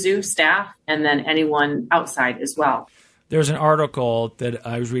work at the zoo, staff, and then anyone outside as well. There's an article that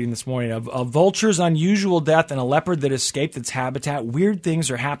I was reading this morning of a vulture's unusual death and a leopard that escaped its habitat. Weird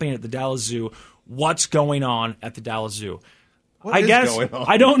things are happening at the Dallas Zoo. What's going on at the Dallas Zoo? What is going on?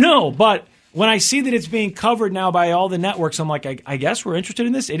 I don't know, but when I see that it's being covered now by all the networks, I'm like, I guess we're interested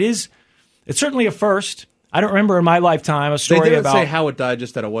in this. It's certainly a first. I don't remember in my lifetime a story they didn't about say how it died,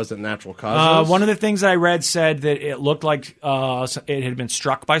 just that it wasn't natural causes. One of the things I read said that it looked like it had been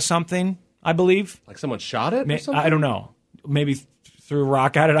struck by something, I believe. Like someone shot it or something? I don't know. Maybe threw a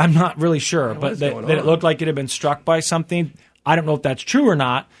rock at it. I'm not really sure. But that it looked like it had been struck by something. I don't know if that's true or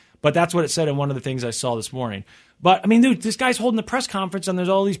not, but that's what it said in one of the things I saw this morning. But, I mean, dude, this guy's holding a press conference, and there's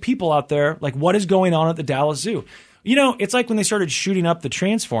all these people out there. Like, what is going on at the Dallas Zoo? You know, it's like when they started shooting up the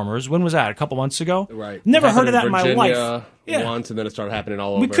Transformers. When was that? A couple months ago? Right. Never heard of that in my life. Once, and then it started happening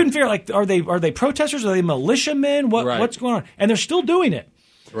all over. We couldn't figure out, like, are they protesters? Are they militiamen? What's going on? And they're still doing it.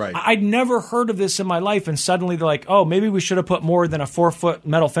 Right. I'd never heard of this in my life, and suddenly they're like, oh, maybe we should have put more than a 4-foot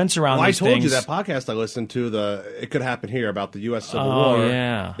metal fence around these things. I told you that podcast I listened to, It Could Happen Here, about the U.S. Civil War.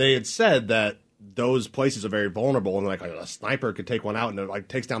 Yeah. They had said that those places are very vulnerable, and like a sniper could take one out, and it like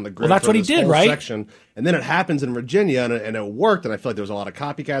takes down the grid. Well, that's what he did, right? Section. And then it happens in Virginia, and it worked, and I feel like there was a lot of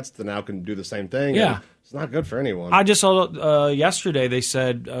copycats that now can do the same thing. Yeah. And it's not good for anyone. I just saw yesterday they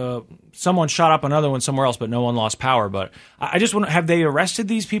said someone shot up another one somewhere else, but no one lost power. But I just wonder, have they arrested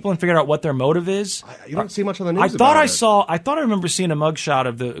these people and figured out what their motive is? You don't see much on the news. I thought I remember seeing a mugshot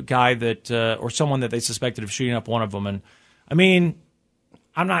of the guy that or someone that they suspected of shooting up one of them. And I mean,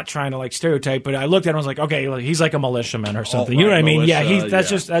 I'm not trying to like stereotype, but I looked at him and was like, okay, he's like a militiaman or something. You know what I mean? Yeah, that's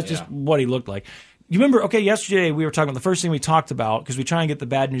just what he looked like. You remember? Okay, yesterday we were talking about the first thing we talked about, because we try and get the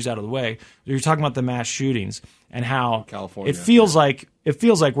bad news out of the way. We were talking about the mass shootings and how California, it feels like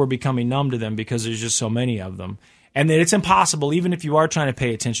we're becoming numb to them because there's just so many of them, and that it's impossible, even if you are trying to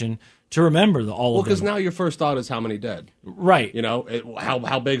pay attention, to remember all of them. Well, because now your first thought is how many dead, right? You know,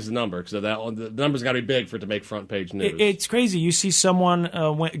 how big is the number? Because the number's got to be big for it to make front page news. It's crazy. You see someone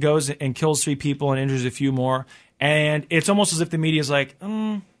goes and kills 3 people and injures a few more, and it's almost as if the media's like,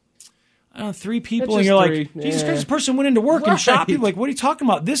 3 people, and you're 3. like, Jesus Christ, this person went into work and shot people. Like, what are you talking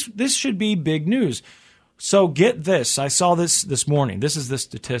about? This should be big news. So get this. I saw this morning. This is the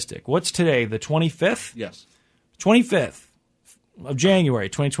statistic. What's today, the 25th? Yes. 25th of January,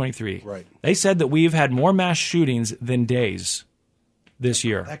 2023. Right. They said that we've had more mass shootings than days this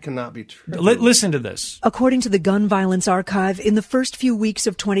year. That cannot be true. Listen to this. According to the Gun Violence Archive, in the first few weeks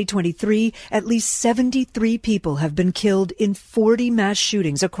of 2023, at least 73 people have been killed in 40 mass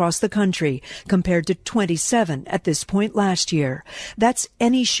shootings across the country, compared to 27 at this point last year. That's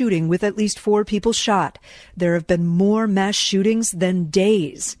any shooting with at least 4 people shot. There have been more mass shootings than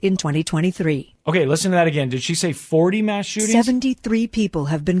days in 2023. Okay, listen to that again. Did she say 40 mass shootings? 73 people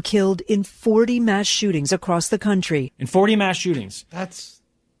have been killed in 40 mass shootings across the country. In 40 mass shootings.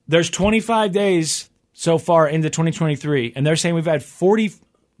 There's 25 days so far into 2023, and they're saying we've had 40. Did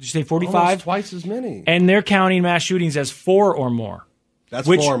you say 45? Almost twice as many. And they're counting mass shootings as 4 or more. That's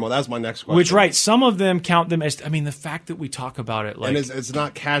 4 or more. That's my next question. Which, right, some of them count them as, I mean, the fact that we talk about it like... And it's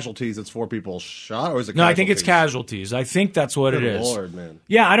not casualties, it's 4 people shot, or is it No, I think it's casualties. I think that's what it is. Lord, man.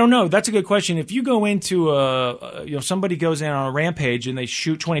 Yeah, I don't know. That's a good question. If you go into somebody goes in on a rampage and they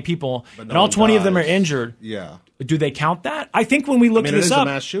shoot 20 people, and all 20 of them are injured, yeah, do they count that? I think when we looked this up... it is a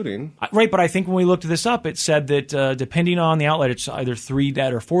mass shooting. Right, but I think when we looked this up, it said that depending on the outlet, it's either 3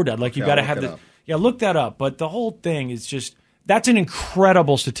 dead or 4 dead. Like, you've got to have the... Yeah, look that up. But the whole thing is just... That's an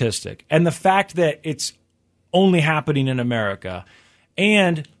incredible statistic. And the fact that it's only happening in America,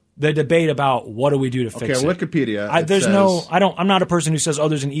 and the debate about what do we do to fix it. Okay, Wikipedia. I'm not a person who says,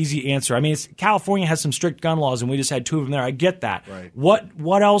 there's an easy answer. I mean, California has some strict gun laws, and we just had 2 of them there. I get that. Right.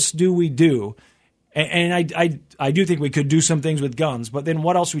 What else do we do? And I do think we could do some things with guns, but then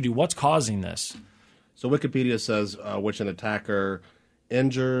what else do we do? What's causing this? So Wikipedia says which an attacker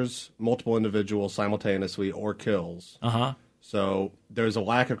injures multiple individuals simultaneously or kills. Uh-huh. So there's a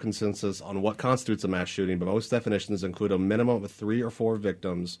lack of consensus on what constitutes a mass shooting, but most definitions include a minimum of 3 or 4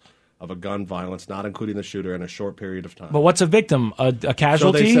 victims of a gun violence, not including the shooter, in a short period of time. But what's a victim? A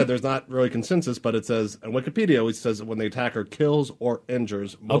casualty? So they said there's not really consensus, but it says, in Wikipedia, it says when the attacker kills or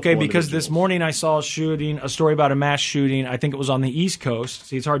injures multiple because individuals. this morning I saw a story about a mass shooting. I think it was on the East Coast.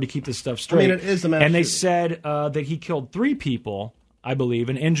 See, it's hard to keep this stuff straight. I mean, it is a mass And they shooting. said that he killed 3 people, I believe,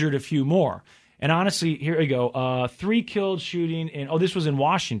 and injured a few more. And honestly, here we go. 3 killed shooting in... Oh, this was in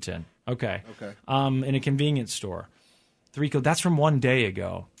Washington. Okay. In a convenience store. 3 killed. That's from 1 day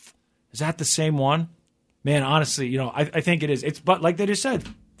ago. Is that the same one? Man, honestly, I think it is. But like they just said,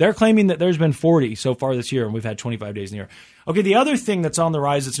 they're claiming that there's been 40 so far this year, and we've had 25 days in the year. Okay, the other thing that's on the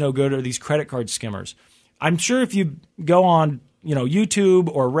rise that's no good are these credit card skimmers. I'm sure if you go on, YouTube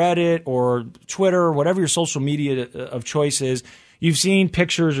or Reddit or Twitter or whatever your social media of choice is, you've seen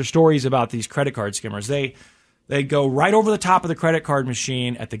pictures or stories about these credit card skimmers. They go right over the top of the credit card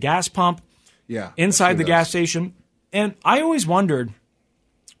machine at the gas pump, inside the gas station. And I always wondered,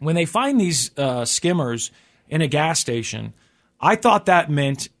 when they find these skimmers in a gas station, I thought that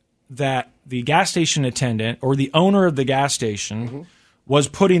meant that the gas station attendant or the owner of the gas station was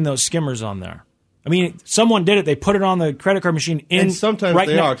putting those skimmers on there. I mean, someone did it. They put it on the credit card machine. And sometimes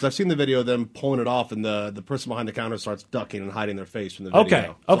they are, because I've seen the video of them pulling it off, and the person behind the counter starts ducking and hiding their face from the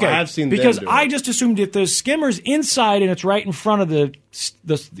video. Okay. So I have seen because them do I it. just assumed if the skimmer's inside and it's right in front of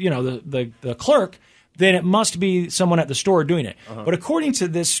the clerk, then it must be someone at the store doing it. But according to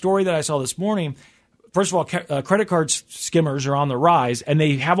this story that I saw this morning, first of all, credit card skimmers are on the rise, and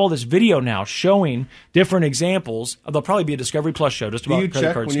they have all this video now showing different examples. There'll probably be a Discovery Plus show just about Do you credit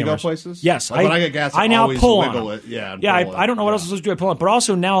check card when skimmers. You go places? Yes. Like when I get gas, I now always pull wiggle on it. Yeah, I don't know what else I'm supposed to do. I pull on it. But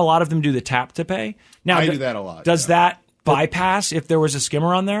also now a lot of them do the tap to pay. Now, I do that a lot. Does that bypass if there was a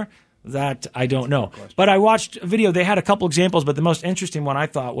skimmer on there? That I don't know. But I watched a video. They had a couple examples, but the most interesting one I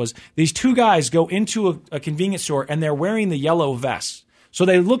thought was these two guys go into a convenience store, and they're wearing the yellow vests. So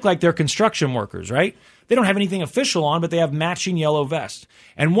they look like they're construction workers, right? They don't have anything official on, but they have matching yellow vests.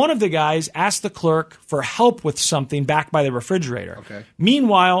 And one of the guys asked the clerk for help with something back by the refrigerator. Okay.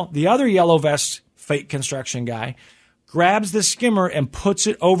 Meanwhile, the other yellow vest fake construction guy grabs the skimmer and puts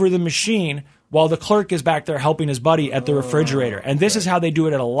it over the machine while the clerk is back there helping his buddy at the refrigerator. And this is how they do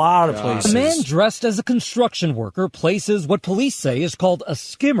it at a lot of places. A man dressed as a construction worker places what police say is called a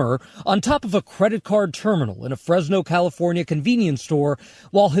skimmer on top of a credit card terminal in a Fresno, California convenience store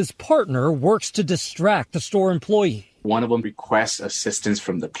while his partner works to distract the store employee. One of them requests assistance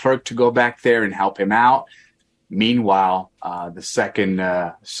from the clerk to go back there and help him out. Meanwhile, the second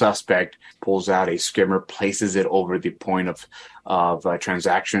suspect pulls out a skimmer, places it over the point of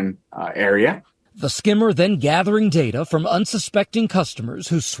transaction area. The skimmer then gathering data from unsuspecting customers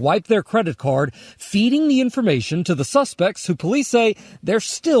who swipe their credit card, feeding the information to the suspects who police say they're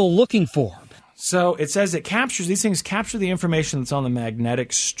still looking for. So it says these things capture the information that's on the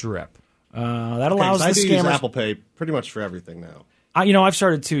magnetic strip. That allows the I do scammers. use Apple Pay pretty much for everything now. I've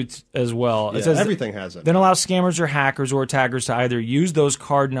started to as well. Yeah, It says everything has it. Then allows scammers or hackers or attackers to either use those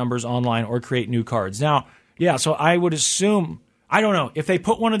card numbers online or create new cards. Now, so I would assume, I don't know, if they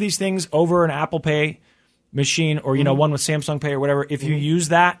put one of these things over an Apple Pay machine or, one with Samsung Pay or whatever, if you use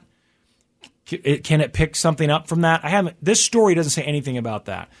that, can it pick something up from that? This story doesn't say anything about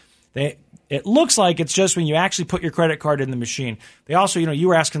that. It looks like it's just when you actually put your credit card in the machine. They also, you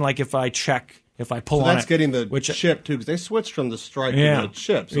were asking like if I pull on it. That's getting the chip, too, because they switched from the stripe to the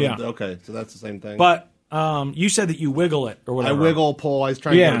chip. So, okay, so that's the same thing. But you said that you wiggle it or whatever. I wiggle, pull, I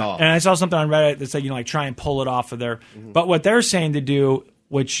try to get it off. And I saw something on Reddit that said, try and pull it off of there. But what they're saying to do,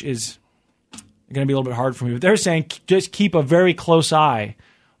 which is going to be a little bit hard for me, but they're saying just keep a very close eye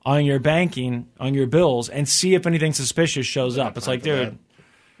on your banking, on your bills, and see if anything suspicious shows up. It's like, dude,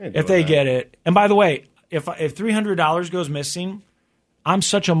 if they get it. And by the way, if $300 goes missing, I'm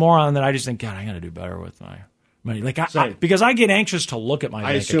such a moron that I just think, God, I got to do better with my money. Because I get anxious to look at my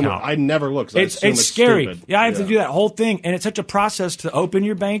bank account. I never look. It's scary. Stupid. Yeah, I have to do that whole thing. And it's such a process to open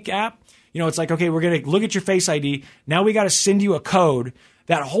your bank app. It's like, okay, we're going to look at your Face ID. Now we got to send you a code.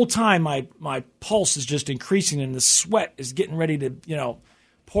 That whole time, my pulse is just increasing and the sweat is getting ready to,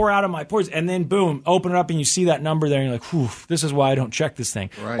 pour out of my pores. And then, boom, open it up and you see that number there. And you're like, whew, this is why I don't check this thing.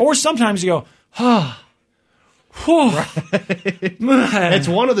 Right. Or sometimes you go, It's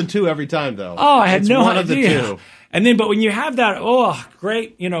one of the two every time, though. Oh, I had no idea. One of the two. And then, but when you have that,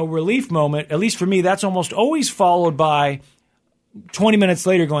 great, relief moment, at least for me, that's almost always followed by 20 minutes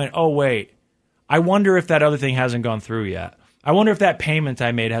later going, oh, wait, I wonder if that other thing hasn't gone through yet. I wonder if that payment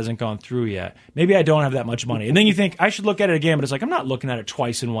I made hasn't gone through yet. Maybe I don't have that much money. And then you think, I should look at it again, but it's like, I'm not looking at it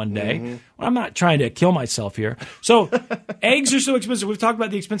twice in one day. Well, I'm not trying to kill myself here. So eggs are so expensive. We've talked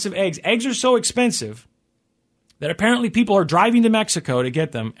about the expensive eggs. Eggs are so expensive that apparently people are driving to Mexico to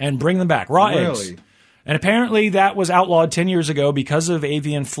get them and bring them back. Raw eggs. And apparently that was outlawed 10 years ago because of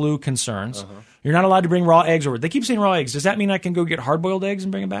avian flu concerns. You're not allowed to bring raw eggs over. They keep saying raw eggs. Does that mean I can go get hard-boiled eggs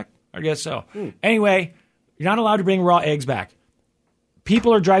and bring them back? I guess so. Anyway, you're not allowed to bring raw eggs back.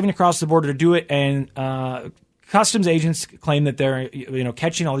 People are driving across the border to do it, and customs agents claim that they're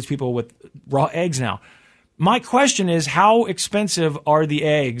catching all these people with raw eggs now. My question is, how expensive are the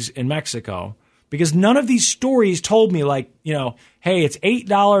eggs in Mexico? Because none of these stories told me, hey, it's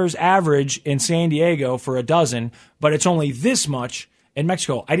 $8 average in San Diego for a dozen, but it's only this much in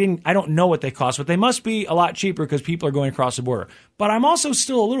Mexico. I don't know what they cost, but they must be a lot cheaper because people are going across the border. But I'm also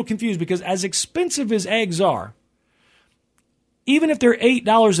still a little confused because as expensive as eggs are, even if they're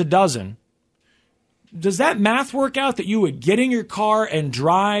 $8 a dozen, does that math work out that you would get in your car and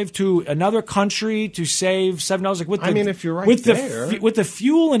drive to another country to save $7? Like with the, if you're right with there. with the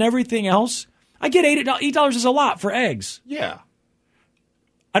fuel and everything else, I get $8 is a lot for eggs. Yeah.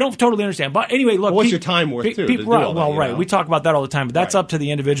 I don't totally understand. But anyway, look. What's your time worth, too? Right. We talk about that all the time, but that's up to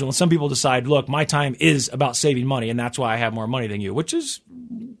the individual. And some people decide, look, my time is about saving money, and that's why I have more money than you, which is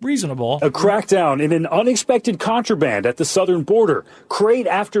reasonable. A crackdown in an unexpected contraband at the southern border. Crate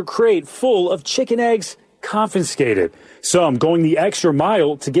after crate full of chicken eggs confiscated. Some going the extra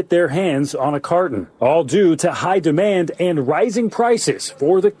mile to get their hands on a carton. All due to high demand and rising prices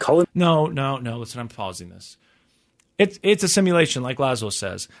for the culinary. No. Listen, I'm pausing this. It's a simulation, like Laszlo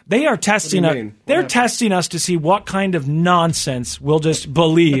says. They are testing us. They're testing us to see what kind of nonsense we'll just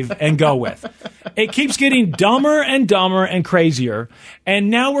believe and go with. It keeps getting dumber and dumber and crazier. And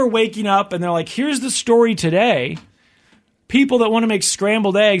now we're waking up and they're like, here's the story today. People that want to make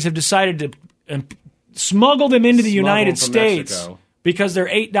scrambled eggs have decided to smuggle them into the United States Mexico. because they're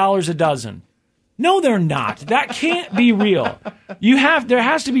 $8 a dozen. No, they're not. That can't be real. There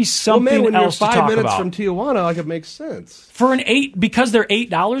has to be something else to talk about. When you're 5 minutes from Tijuana, like it makes sense. For because they're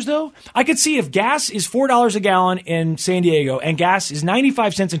 $8 though, I could see if gas is $4 a gallon in San Diego and gas is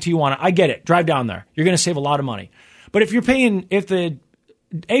 95 cents in Tijuana, I get it. Drive down there. You're going to save a lot of money. But if the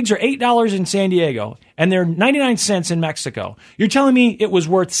eggs are $8 in San Diego and they're 99 cents in Mexico, you're telling me it was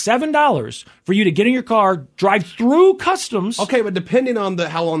worth $7 for you to get in your car, drive through customs. Okay, but depending on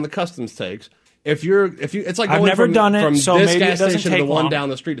how long the customs takes. If you, it's like I've going never done it, from so this maybe gas it doesn't station to take the one long. down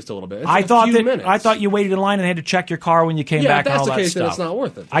the street just a little bit. It's I minutes. thought you waited in line and had to check your car when you came back and all that stuff. If that's the case, then it's not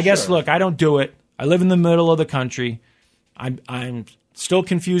worth it. I guess. Look, I don't do it. I live in the middle of the country. I'm still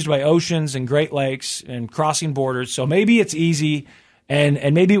confused by oceans and Great Lakes and crossing borders. So maybe it's easy,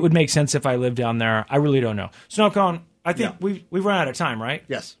 and maybe it would make sense if I lived down there. I really don't know. Snow Cone, I think we've run out of time, right?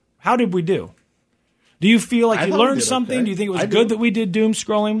 Yes. How did we do? Do you feel like you learned did something? okay. Do you think it was good that we did doom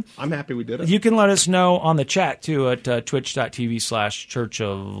scrolling? I'm happy we did it. You can let us know on the chat, too, at twitch.tv/Church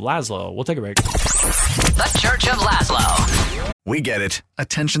of Laszlo. We'll take a break. The Church of Laszlo. We get it.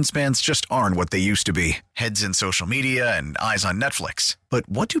 Attention spans just aren't what they used to be. Heads in social media and eyes on Netflix. But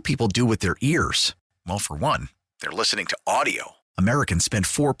what do people do with their ears? Well, for one, they're listening to audio. Americans spend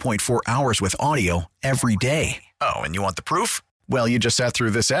 4.4 hours with audio every day. Oh, and you want the proof? Well, you just sat through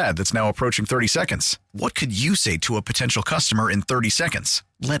this ad that's now approaching 30 seconds. What could you say to a potential customer in 30 seconds?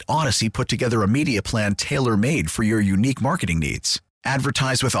 Let Odyssey put together a media plan tailor-made for your unique marketing needs.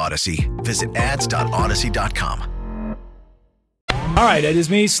 Advertise with Odyssey. Visit ads.odyssey.com. All right, it is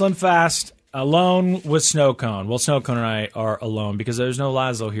me, Slim Fast, alone with Snow Cone. Well, Snow Cone and I are alone because there's no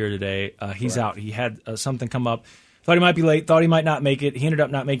Laszlo here today. He's out. He had something come up. Thought he might be late. Thought he might not make it. He ended up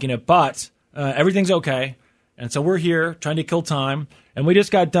not making it, but everything's okay. And so we're here trying to kill time. And we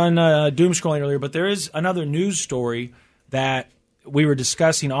just got done doom scrolling earlier, but there is another news story that we were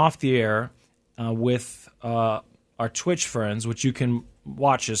discussing off the air with our Twitch friends, which you can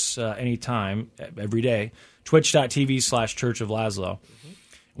watch us anytime, every day, twitch.tv/Church of Laszlo. Mm-hmm.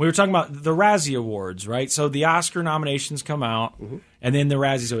 We were talking about the Razzie Awards, right? So the Oscar nominations come out, and then the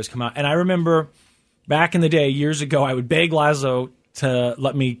Razzies always come out. And I remember back in the day, years ago, I would beg Laszlo to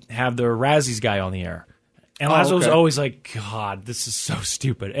let me have the Razzies guy on the air. And Laszlo was always like, God, this is so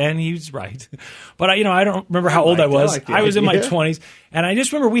stupid. And he was right. But, I don't remember how old I was. I was in my 20s. And I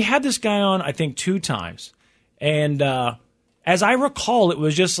just remember we had this guy on, I think, 2 times. And as I recall, it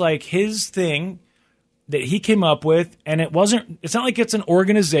was just like his thing that he came up with. And it's not like it's an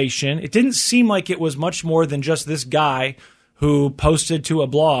organization. It didn't seem like it was much more than just this guy who posted to a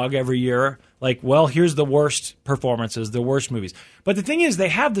blog every year. Like, well, here's the worst performances, the worst movies. But the thing is, they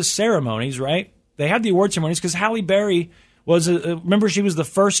have the ceremonies, right? They had the award ceremonies because Halle Berry was, remember she was the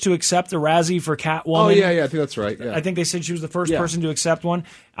first to accept the Razzie for Catwoman? Oh, yeah, I think that's right. Yeah. I think they said she was the first person to accept one.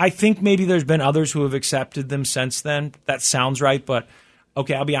 I think maybe there's been others who have accepted them since then. That sounds right, but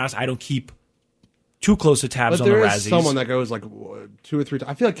okay, I'll be honest, I don't keep too close of tabs on the Razzies. But there is someone that goes like 2 or 3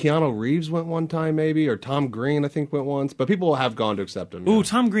 times. I feel like Keanu Reeves went one time maybe, or Tom Green I think went once, but people have gone to accept him. Ooh,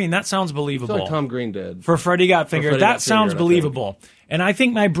 Tom Green, that sounds believable. I feel like Tom Green did. For Freddy Got Fingered, that sounds believable. And I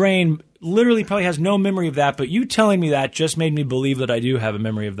think my brain literally probably has no memory of that, but you telling me that just made me believe that I do have a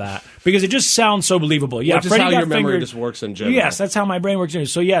memory of that because it just sounds so believable. Yeah, which is Freddy how Got your memory Fingered, just works in general. Yes, that's how my brain works.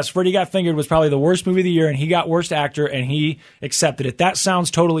 So yes, Freddy Got Fingered was probably the worst movie of the year, and he got worst actor, and he accepted it. That sounds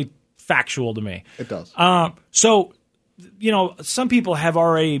totally factual to me. It does. So, some people have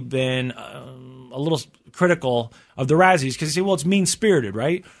already been a little critical of the Razzies because they say, well, it's mean-spirited,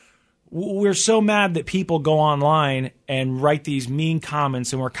 right? We're so mad that people go online and write these mean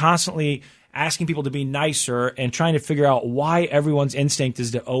comments, and we're constantly asking people to be nicer and trying to figure out why everyone's instinct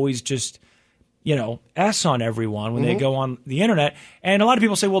is to always just, S on everyone when they go on the internet. And a lot of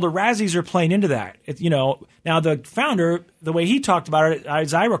people say, well, the Razzies are playing into that. Now the founder, the way he talked about it,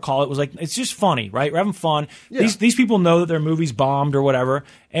 as I recall, it was like, it's just funny, right? We're having fun. Yeah. These people know that their movie's bombed or whatever.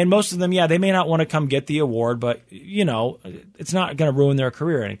 And most of them, they may not want to come get the award, but, it's not going to ruin their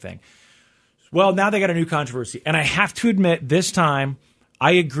career or anything. Well, now they got a new controversy. And I have to admit, this time,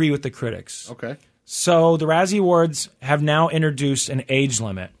 I agree with the critics. Okay. So the Razzie Awards have now introduced an age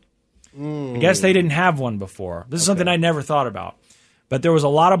limit. I guess they didn't have one before. This is something I never thought about. But there was a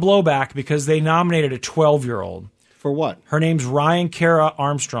lot of blowback because they nominated a 12-year-old. For what? Her name's Ryan Cara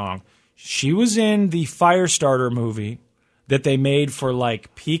Armstrong. She was in the Firestarter movie that they made for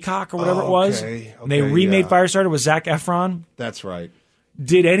like Peacock or whatever it was. Okay, And they remade Firestarter with Zac Efron. That's right.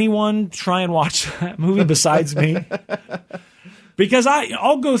 Did anyone try and watch that movie besides me? Because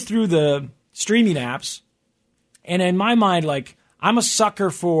I'll go through the streaming apps, and in my mind, like, I'm a sucker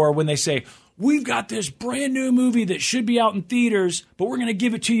for when they say, we've got this brand new movie that should be out in theaters, but we're going to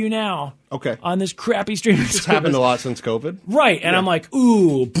give it to you now. Okay. On this crappy streaming service. It's happened a lot since COVID. Right. And I'm like,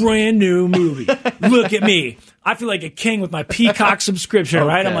 ooh, brand new movie. Look at me. I feel like a king with my Peacock subscription,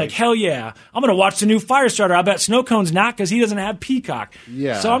 right? I'm like, hell yeah. I'm going to watch the new Firestarter. I bet Snowcone's not because he doesn't have Peacock.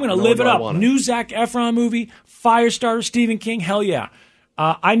 Yeah. So I'm going to live it up. New Zac Efron movie, Firestarter, Stephen King, hell yeah.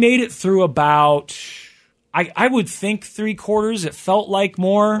 I made it through about, I would think 3/4. It felt like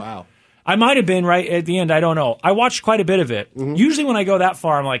more. Wow. I might have been right at the end. I don't know. I watched quite a bit of it. Mm-hmm. Usually when I go that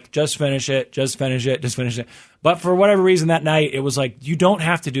far, I'm like, just finish it, just finish it, just finish it. But for whatever reason that night, it was like, you don't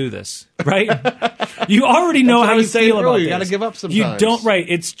have to do this, right? You already know how you feel about this. You got to give up sometimes. You don't, right.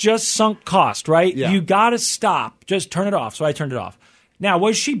 It's just sunk cost, right? Yeah. You got to stop. Just turn it off. So I turned it off. Now,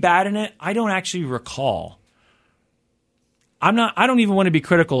 was she bad in it? I don't actually recall. I don't even want to be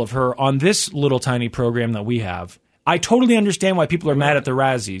critical of her on this little tiny program that we have. I totally understand why people are mad at the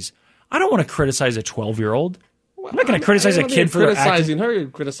Razzies. I don't want to criticize a 12-year-old. I'm not going to criticize a kid for their acting. Criticizing her, you're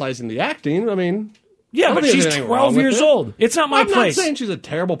criticizing the acting. I mean, yeah, but she's 12 years old. It's not my place. I'm not saying she's a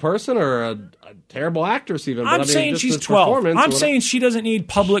terrible person or a terrible actress even. I'm saying she's 12. I'm saying she doesn't need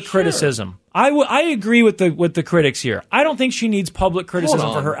public criticism. I agree with the critics here. I don't think she needs public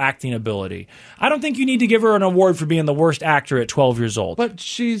criticism for her acting ability. I don't think you need to give her an award for being the worst actor at 12 years old. But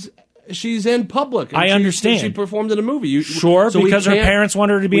she's in public. I understand. She performed in a movie. Because her parents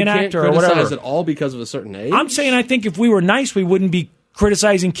wanted her to be an actor or whatever. We can't criticize it all because of a certain age. I'm saying I think if we were nice, we wouldn't be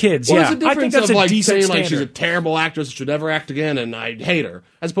criticizing kids. Well, yeah, there's a difference I think that's of a like decent saying standard. like she's a terrible actress, should never act again, and I hate her,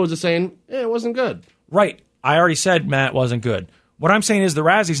 as opposed to saying it wasn't good. Right. I already said Matt wasn't good. What I'm saying is the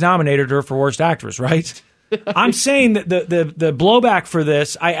Razzies nominated her for Worst Actress, right? I'm saying that the blowback for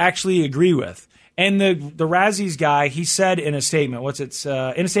this, I actually agree with. And the Razzies guy, he said in a statement,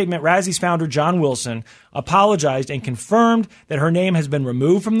 Razzies founder John Wilson apologized and confirmed that her name has been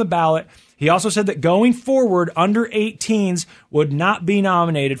removed from the ballot. He also said that going forward, under 18s would not be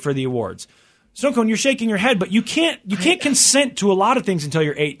nominated for the awards. Snowcone, you're shaking your head, but you can't consent to a lot of things until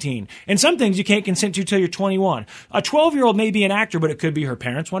you're 18. And some things you can't consent to until you're 21. A 12-year-old may be an actor, but it could be her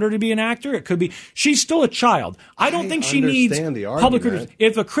parents want her to be an actor. It could be she's still a child. I don't think she needs public criticism.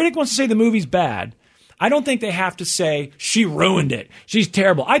 If a critic wants to say the movie's bad, I don't think they have to say she ruined it. She's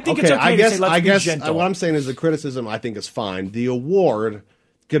terrible. I think it's okay to say let's be gentle. What I'm saying is the criticism I think is fine. The award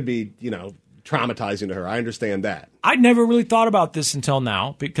could be, traumatizing to her. I understand that. I'd never really thought about this until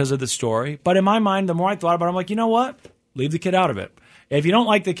now because of the story. But in my mind, the more I thought about it, I'm like, you know what? Leave the kid out of it. If you don't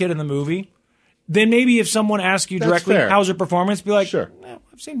like the kid in the movie, then maybe if someone asks you directly, how's her performance, be like, sure,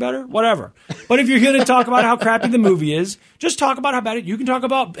 I've seen better, whatever. But if you're going to talk about how crappy the movie is, just talk about how bad it. You can talk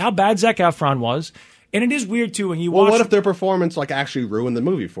about how bad Zac Efron was. And it is weird, too, when you watch... Well, what if their performance actually ruined the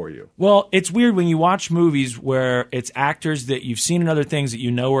movie for you? Well, it's weird when you watch movies where it's actors that you've seen in other things that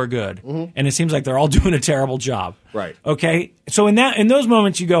you know are good, and it seems like they're all doing a terrible job. Right. Okay? So in those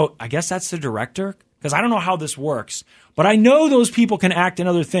moments, you go, I guess that's the director? Because I don't know how this works. But I know those people can act in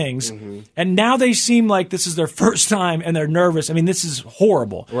other things, and now they seem like this is their first time, and they're nervous. I mean, this is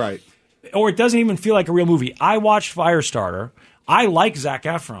horrible. Right. Or it doesn't even feel like a real movie. I watched Firestarter. I like Zac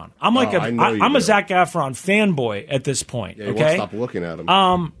Efron. I'm a Zac Efron fanboy at this point. Yeah, you okay? won't stop looking at him.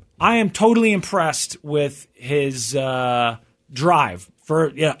 I am totally impressed with his drive for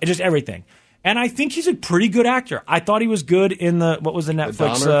just everything, and I think he's a pretty good actor. I thought he was good in what was the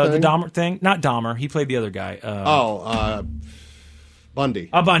Netflix the Dahmer thing? Not Dahmer. He played the other guy. Bundy.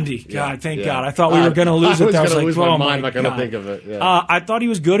 Bundy. God, thank God. I thought we were going to lose it. I was going to lose my oh mind. My I couldn't think of it. I thought he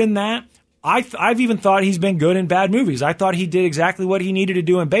was good in that. I've even thought he's been good in bad movies. I thought he did exactly what he needed to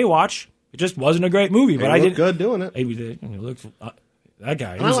do in Baywatch. It just wasn't a great movie, but he I looked did good doing it. He looked that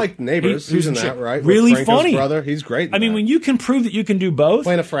guy. And I like Neighbors. He's in that, right? Really With Franco's funny. brother. He's great. I mean, when you can prove that you can do both,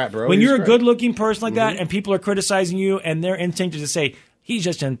 playing a frat bro. When he's you're great. a good-looking person like that, and people are criticizing you, and their instinct is to say he's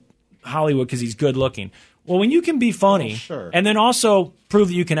just in Hollywood because he's good-looking. Well, when you can be funny, and then also prove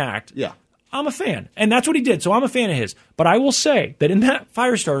that you can act, yeah, I'm a fan, and that's what he did. So I'm a fan of his. But I will say that in that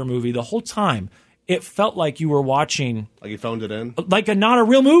Firestarter movie, the whole time, it felt like you were watching, like you phoned it in, like not a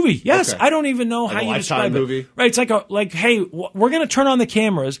real movie. Yes, Okay. I don't even know Like how a you Lifetime describe movie? it. Right? It's like, hey, we're going to turn on the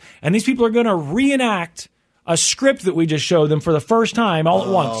cameras, and these people are going to reenact a script that we just showed them for the first time all at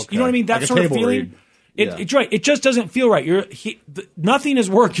once. Okay. You know what I mean? That Like a sort of table feeling. read. Yeah. It's right. It just doesn't feel right. Nothing is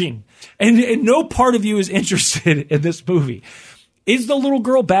working, and no part of you is interested in this movie. Is the little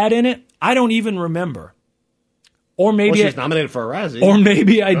girl bad in it? I don't even remember. Or maybe she's nominated for a Razzie. Or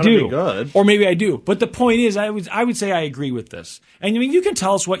maybe I That'd do. be good. Or maybe I do. But the point is, I would say I agree with this. And I mean, you can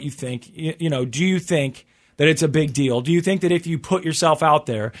tell us what you think. You know, do you think that it's a big deal? Do you think that if you put yourself out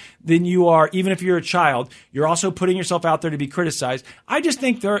there, then you are, even if you're a child, you're also putting yourself out there to be criticized? I just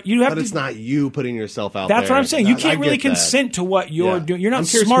think you have But to. it's not you putting yourself out there. That's what I'm saying. You can't I really get that. consent to what you're doing. You're not I'm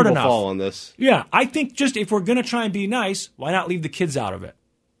curious smart people enough. fall on this. Yeah, I think just if we're going to try and be nice, why not leave the kids out of it?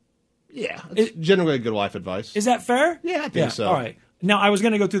 Yeah, it's generally good life advice. Is that fair? Yeah, I think so. All right. Now, I was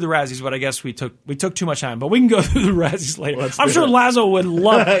going to go through the Razzies, but I guess we took too much time. But we can go through the Razzies later. I'm sure Lazo would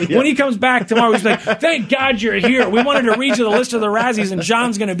love Yeah. when he comes back tomorrow. He's like, "Thank God you're here. We wanted to read you the list of the Razzies, and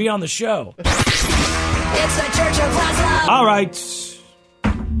John's going to be on the show." It's the Church of Laszlo. All right,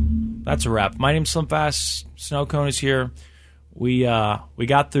 that's a wrap. My name's Slim Fast. Snow Cone is here. We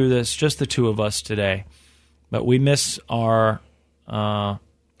got through this, just the two of us today, but we miss our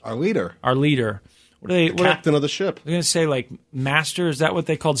leader. Our leader. Captain of the ship. I was going to say, like, Master. Is that what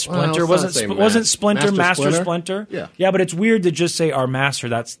they called Splinter? Well, it's not wasn't Splinter Master Splinter? Yeah. Yeah, but it's weird to just say our Master.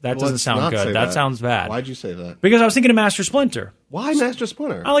 That doesn't Let's sound not good. say That sounds bad. Why'd you say that? Because I was thinking of Master Splinter. Why Master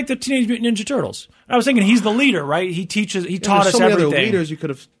Splinter? I like the Teenage Mutant Ninja Turtles. I was thinking he's the leader, right? He taught us so many everything. Other leaders you could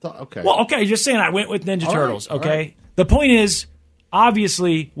have thought. Okay. Well, okay, just saying I went with Ninja All Turtles, right, all okay? right. The point is,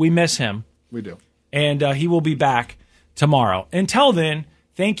 obviously, we miss him. We do. And he will be back tomorrow. Until then,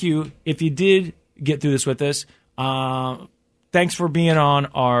 thank you if you did get through this with us. Thanks for being on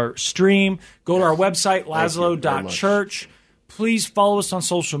our stream. Go to our website, laszlo.church. Please follow us on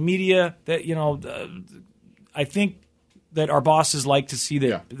social media. That I think that our bosses like to see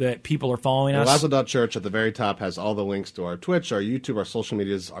that people are following us. Laszlo.church at the very top has all the links to our Twitch, our YouTube, our social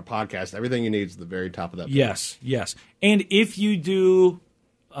medias, our podcast. Everything you need is at the very top of that page. Yes. And if you do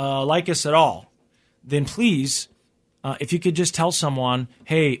like us at all, then please, if you could just tell someone,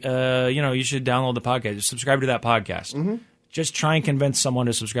 hey, you should download the podcast, just subscribe to that podcast. Mm-hmm. Just try and convince someone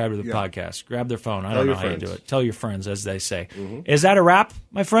to subscribe to the podcast. Grab their phone. I don't know how you do it. Tell your friends, as they say. Mm-hmm. Is that a wrap,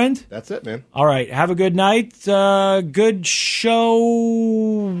 my friend? That's it, man. All right. Have a good night. Good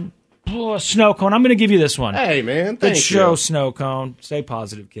show, Snow Cone. I'm going to give you this one. Hey, man. Good Thank show, you. Snow Cone. Stay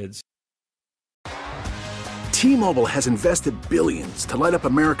positive, kids. T-Mobile has invested billions to light up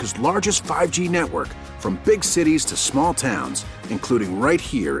America's largest 5G network, from big cities to small towns, including right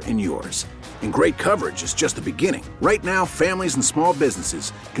here in yours. And great coverage is just the beginning. Right now, families and small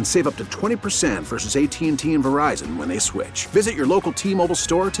businesses can save up to 20% versus AT&T and Verizon when they switch. Visit your local T-Mobile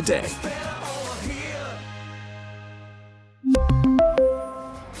store today.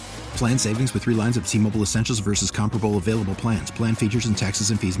 Plan savings with 3 lines of T-Mobile Essentials versus comparable available plans. Plan features and taxes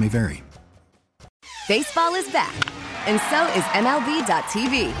and fees may vary. Baseball is back, and so is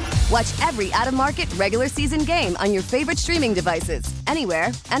MLB.tv. Watch every out-of-market regular season game on your favorite streaming devices, anywhere,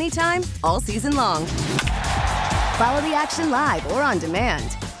 anytime, all season long. Follow the action live or on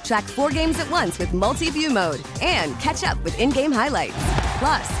demand. Track 4 games at once with multi-view mode and catch up with in-game highlights.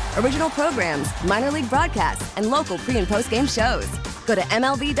 Plus, original programs, minor league broadcasts, and local pre- and post-game shows. Go to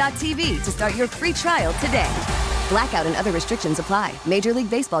MLB.tv to start your free trial today. Blackout and other restrictions apply. Major League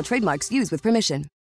Baseball trademarks used with permission.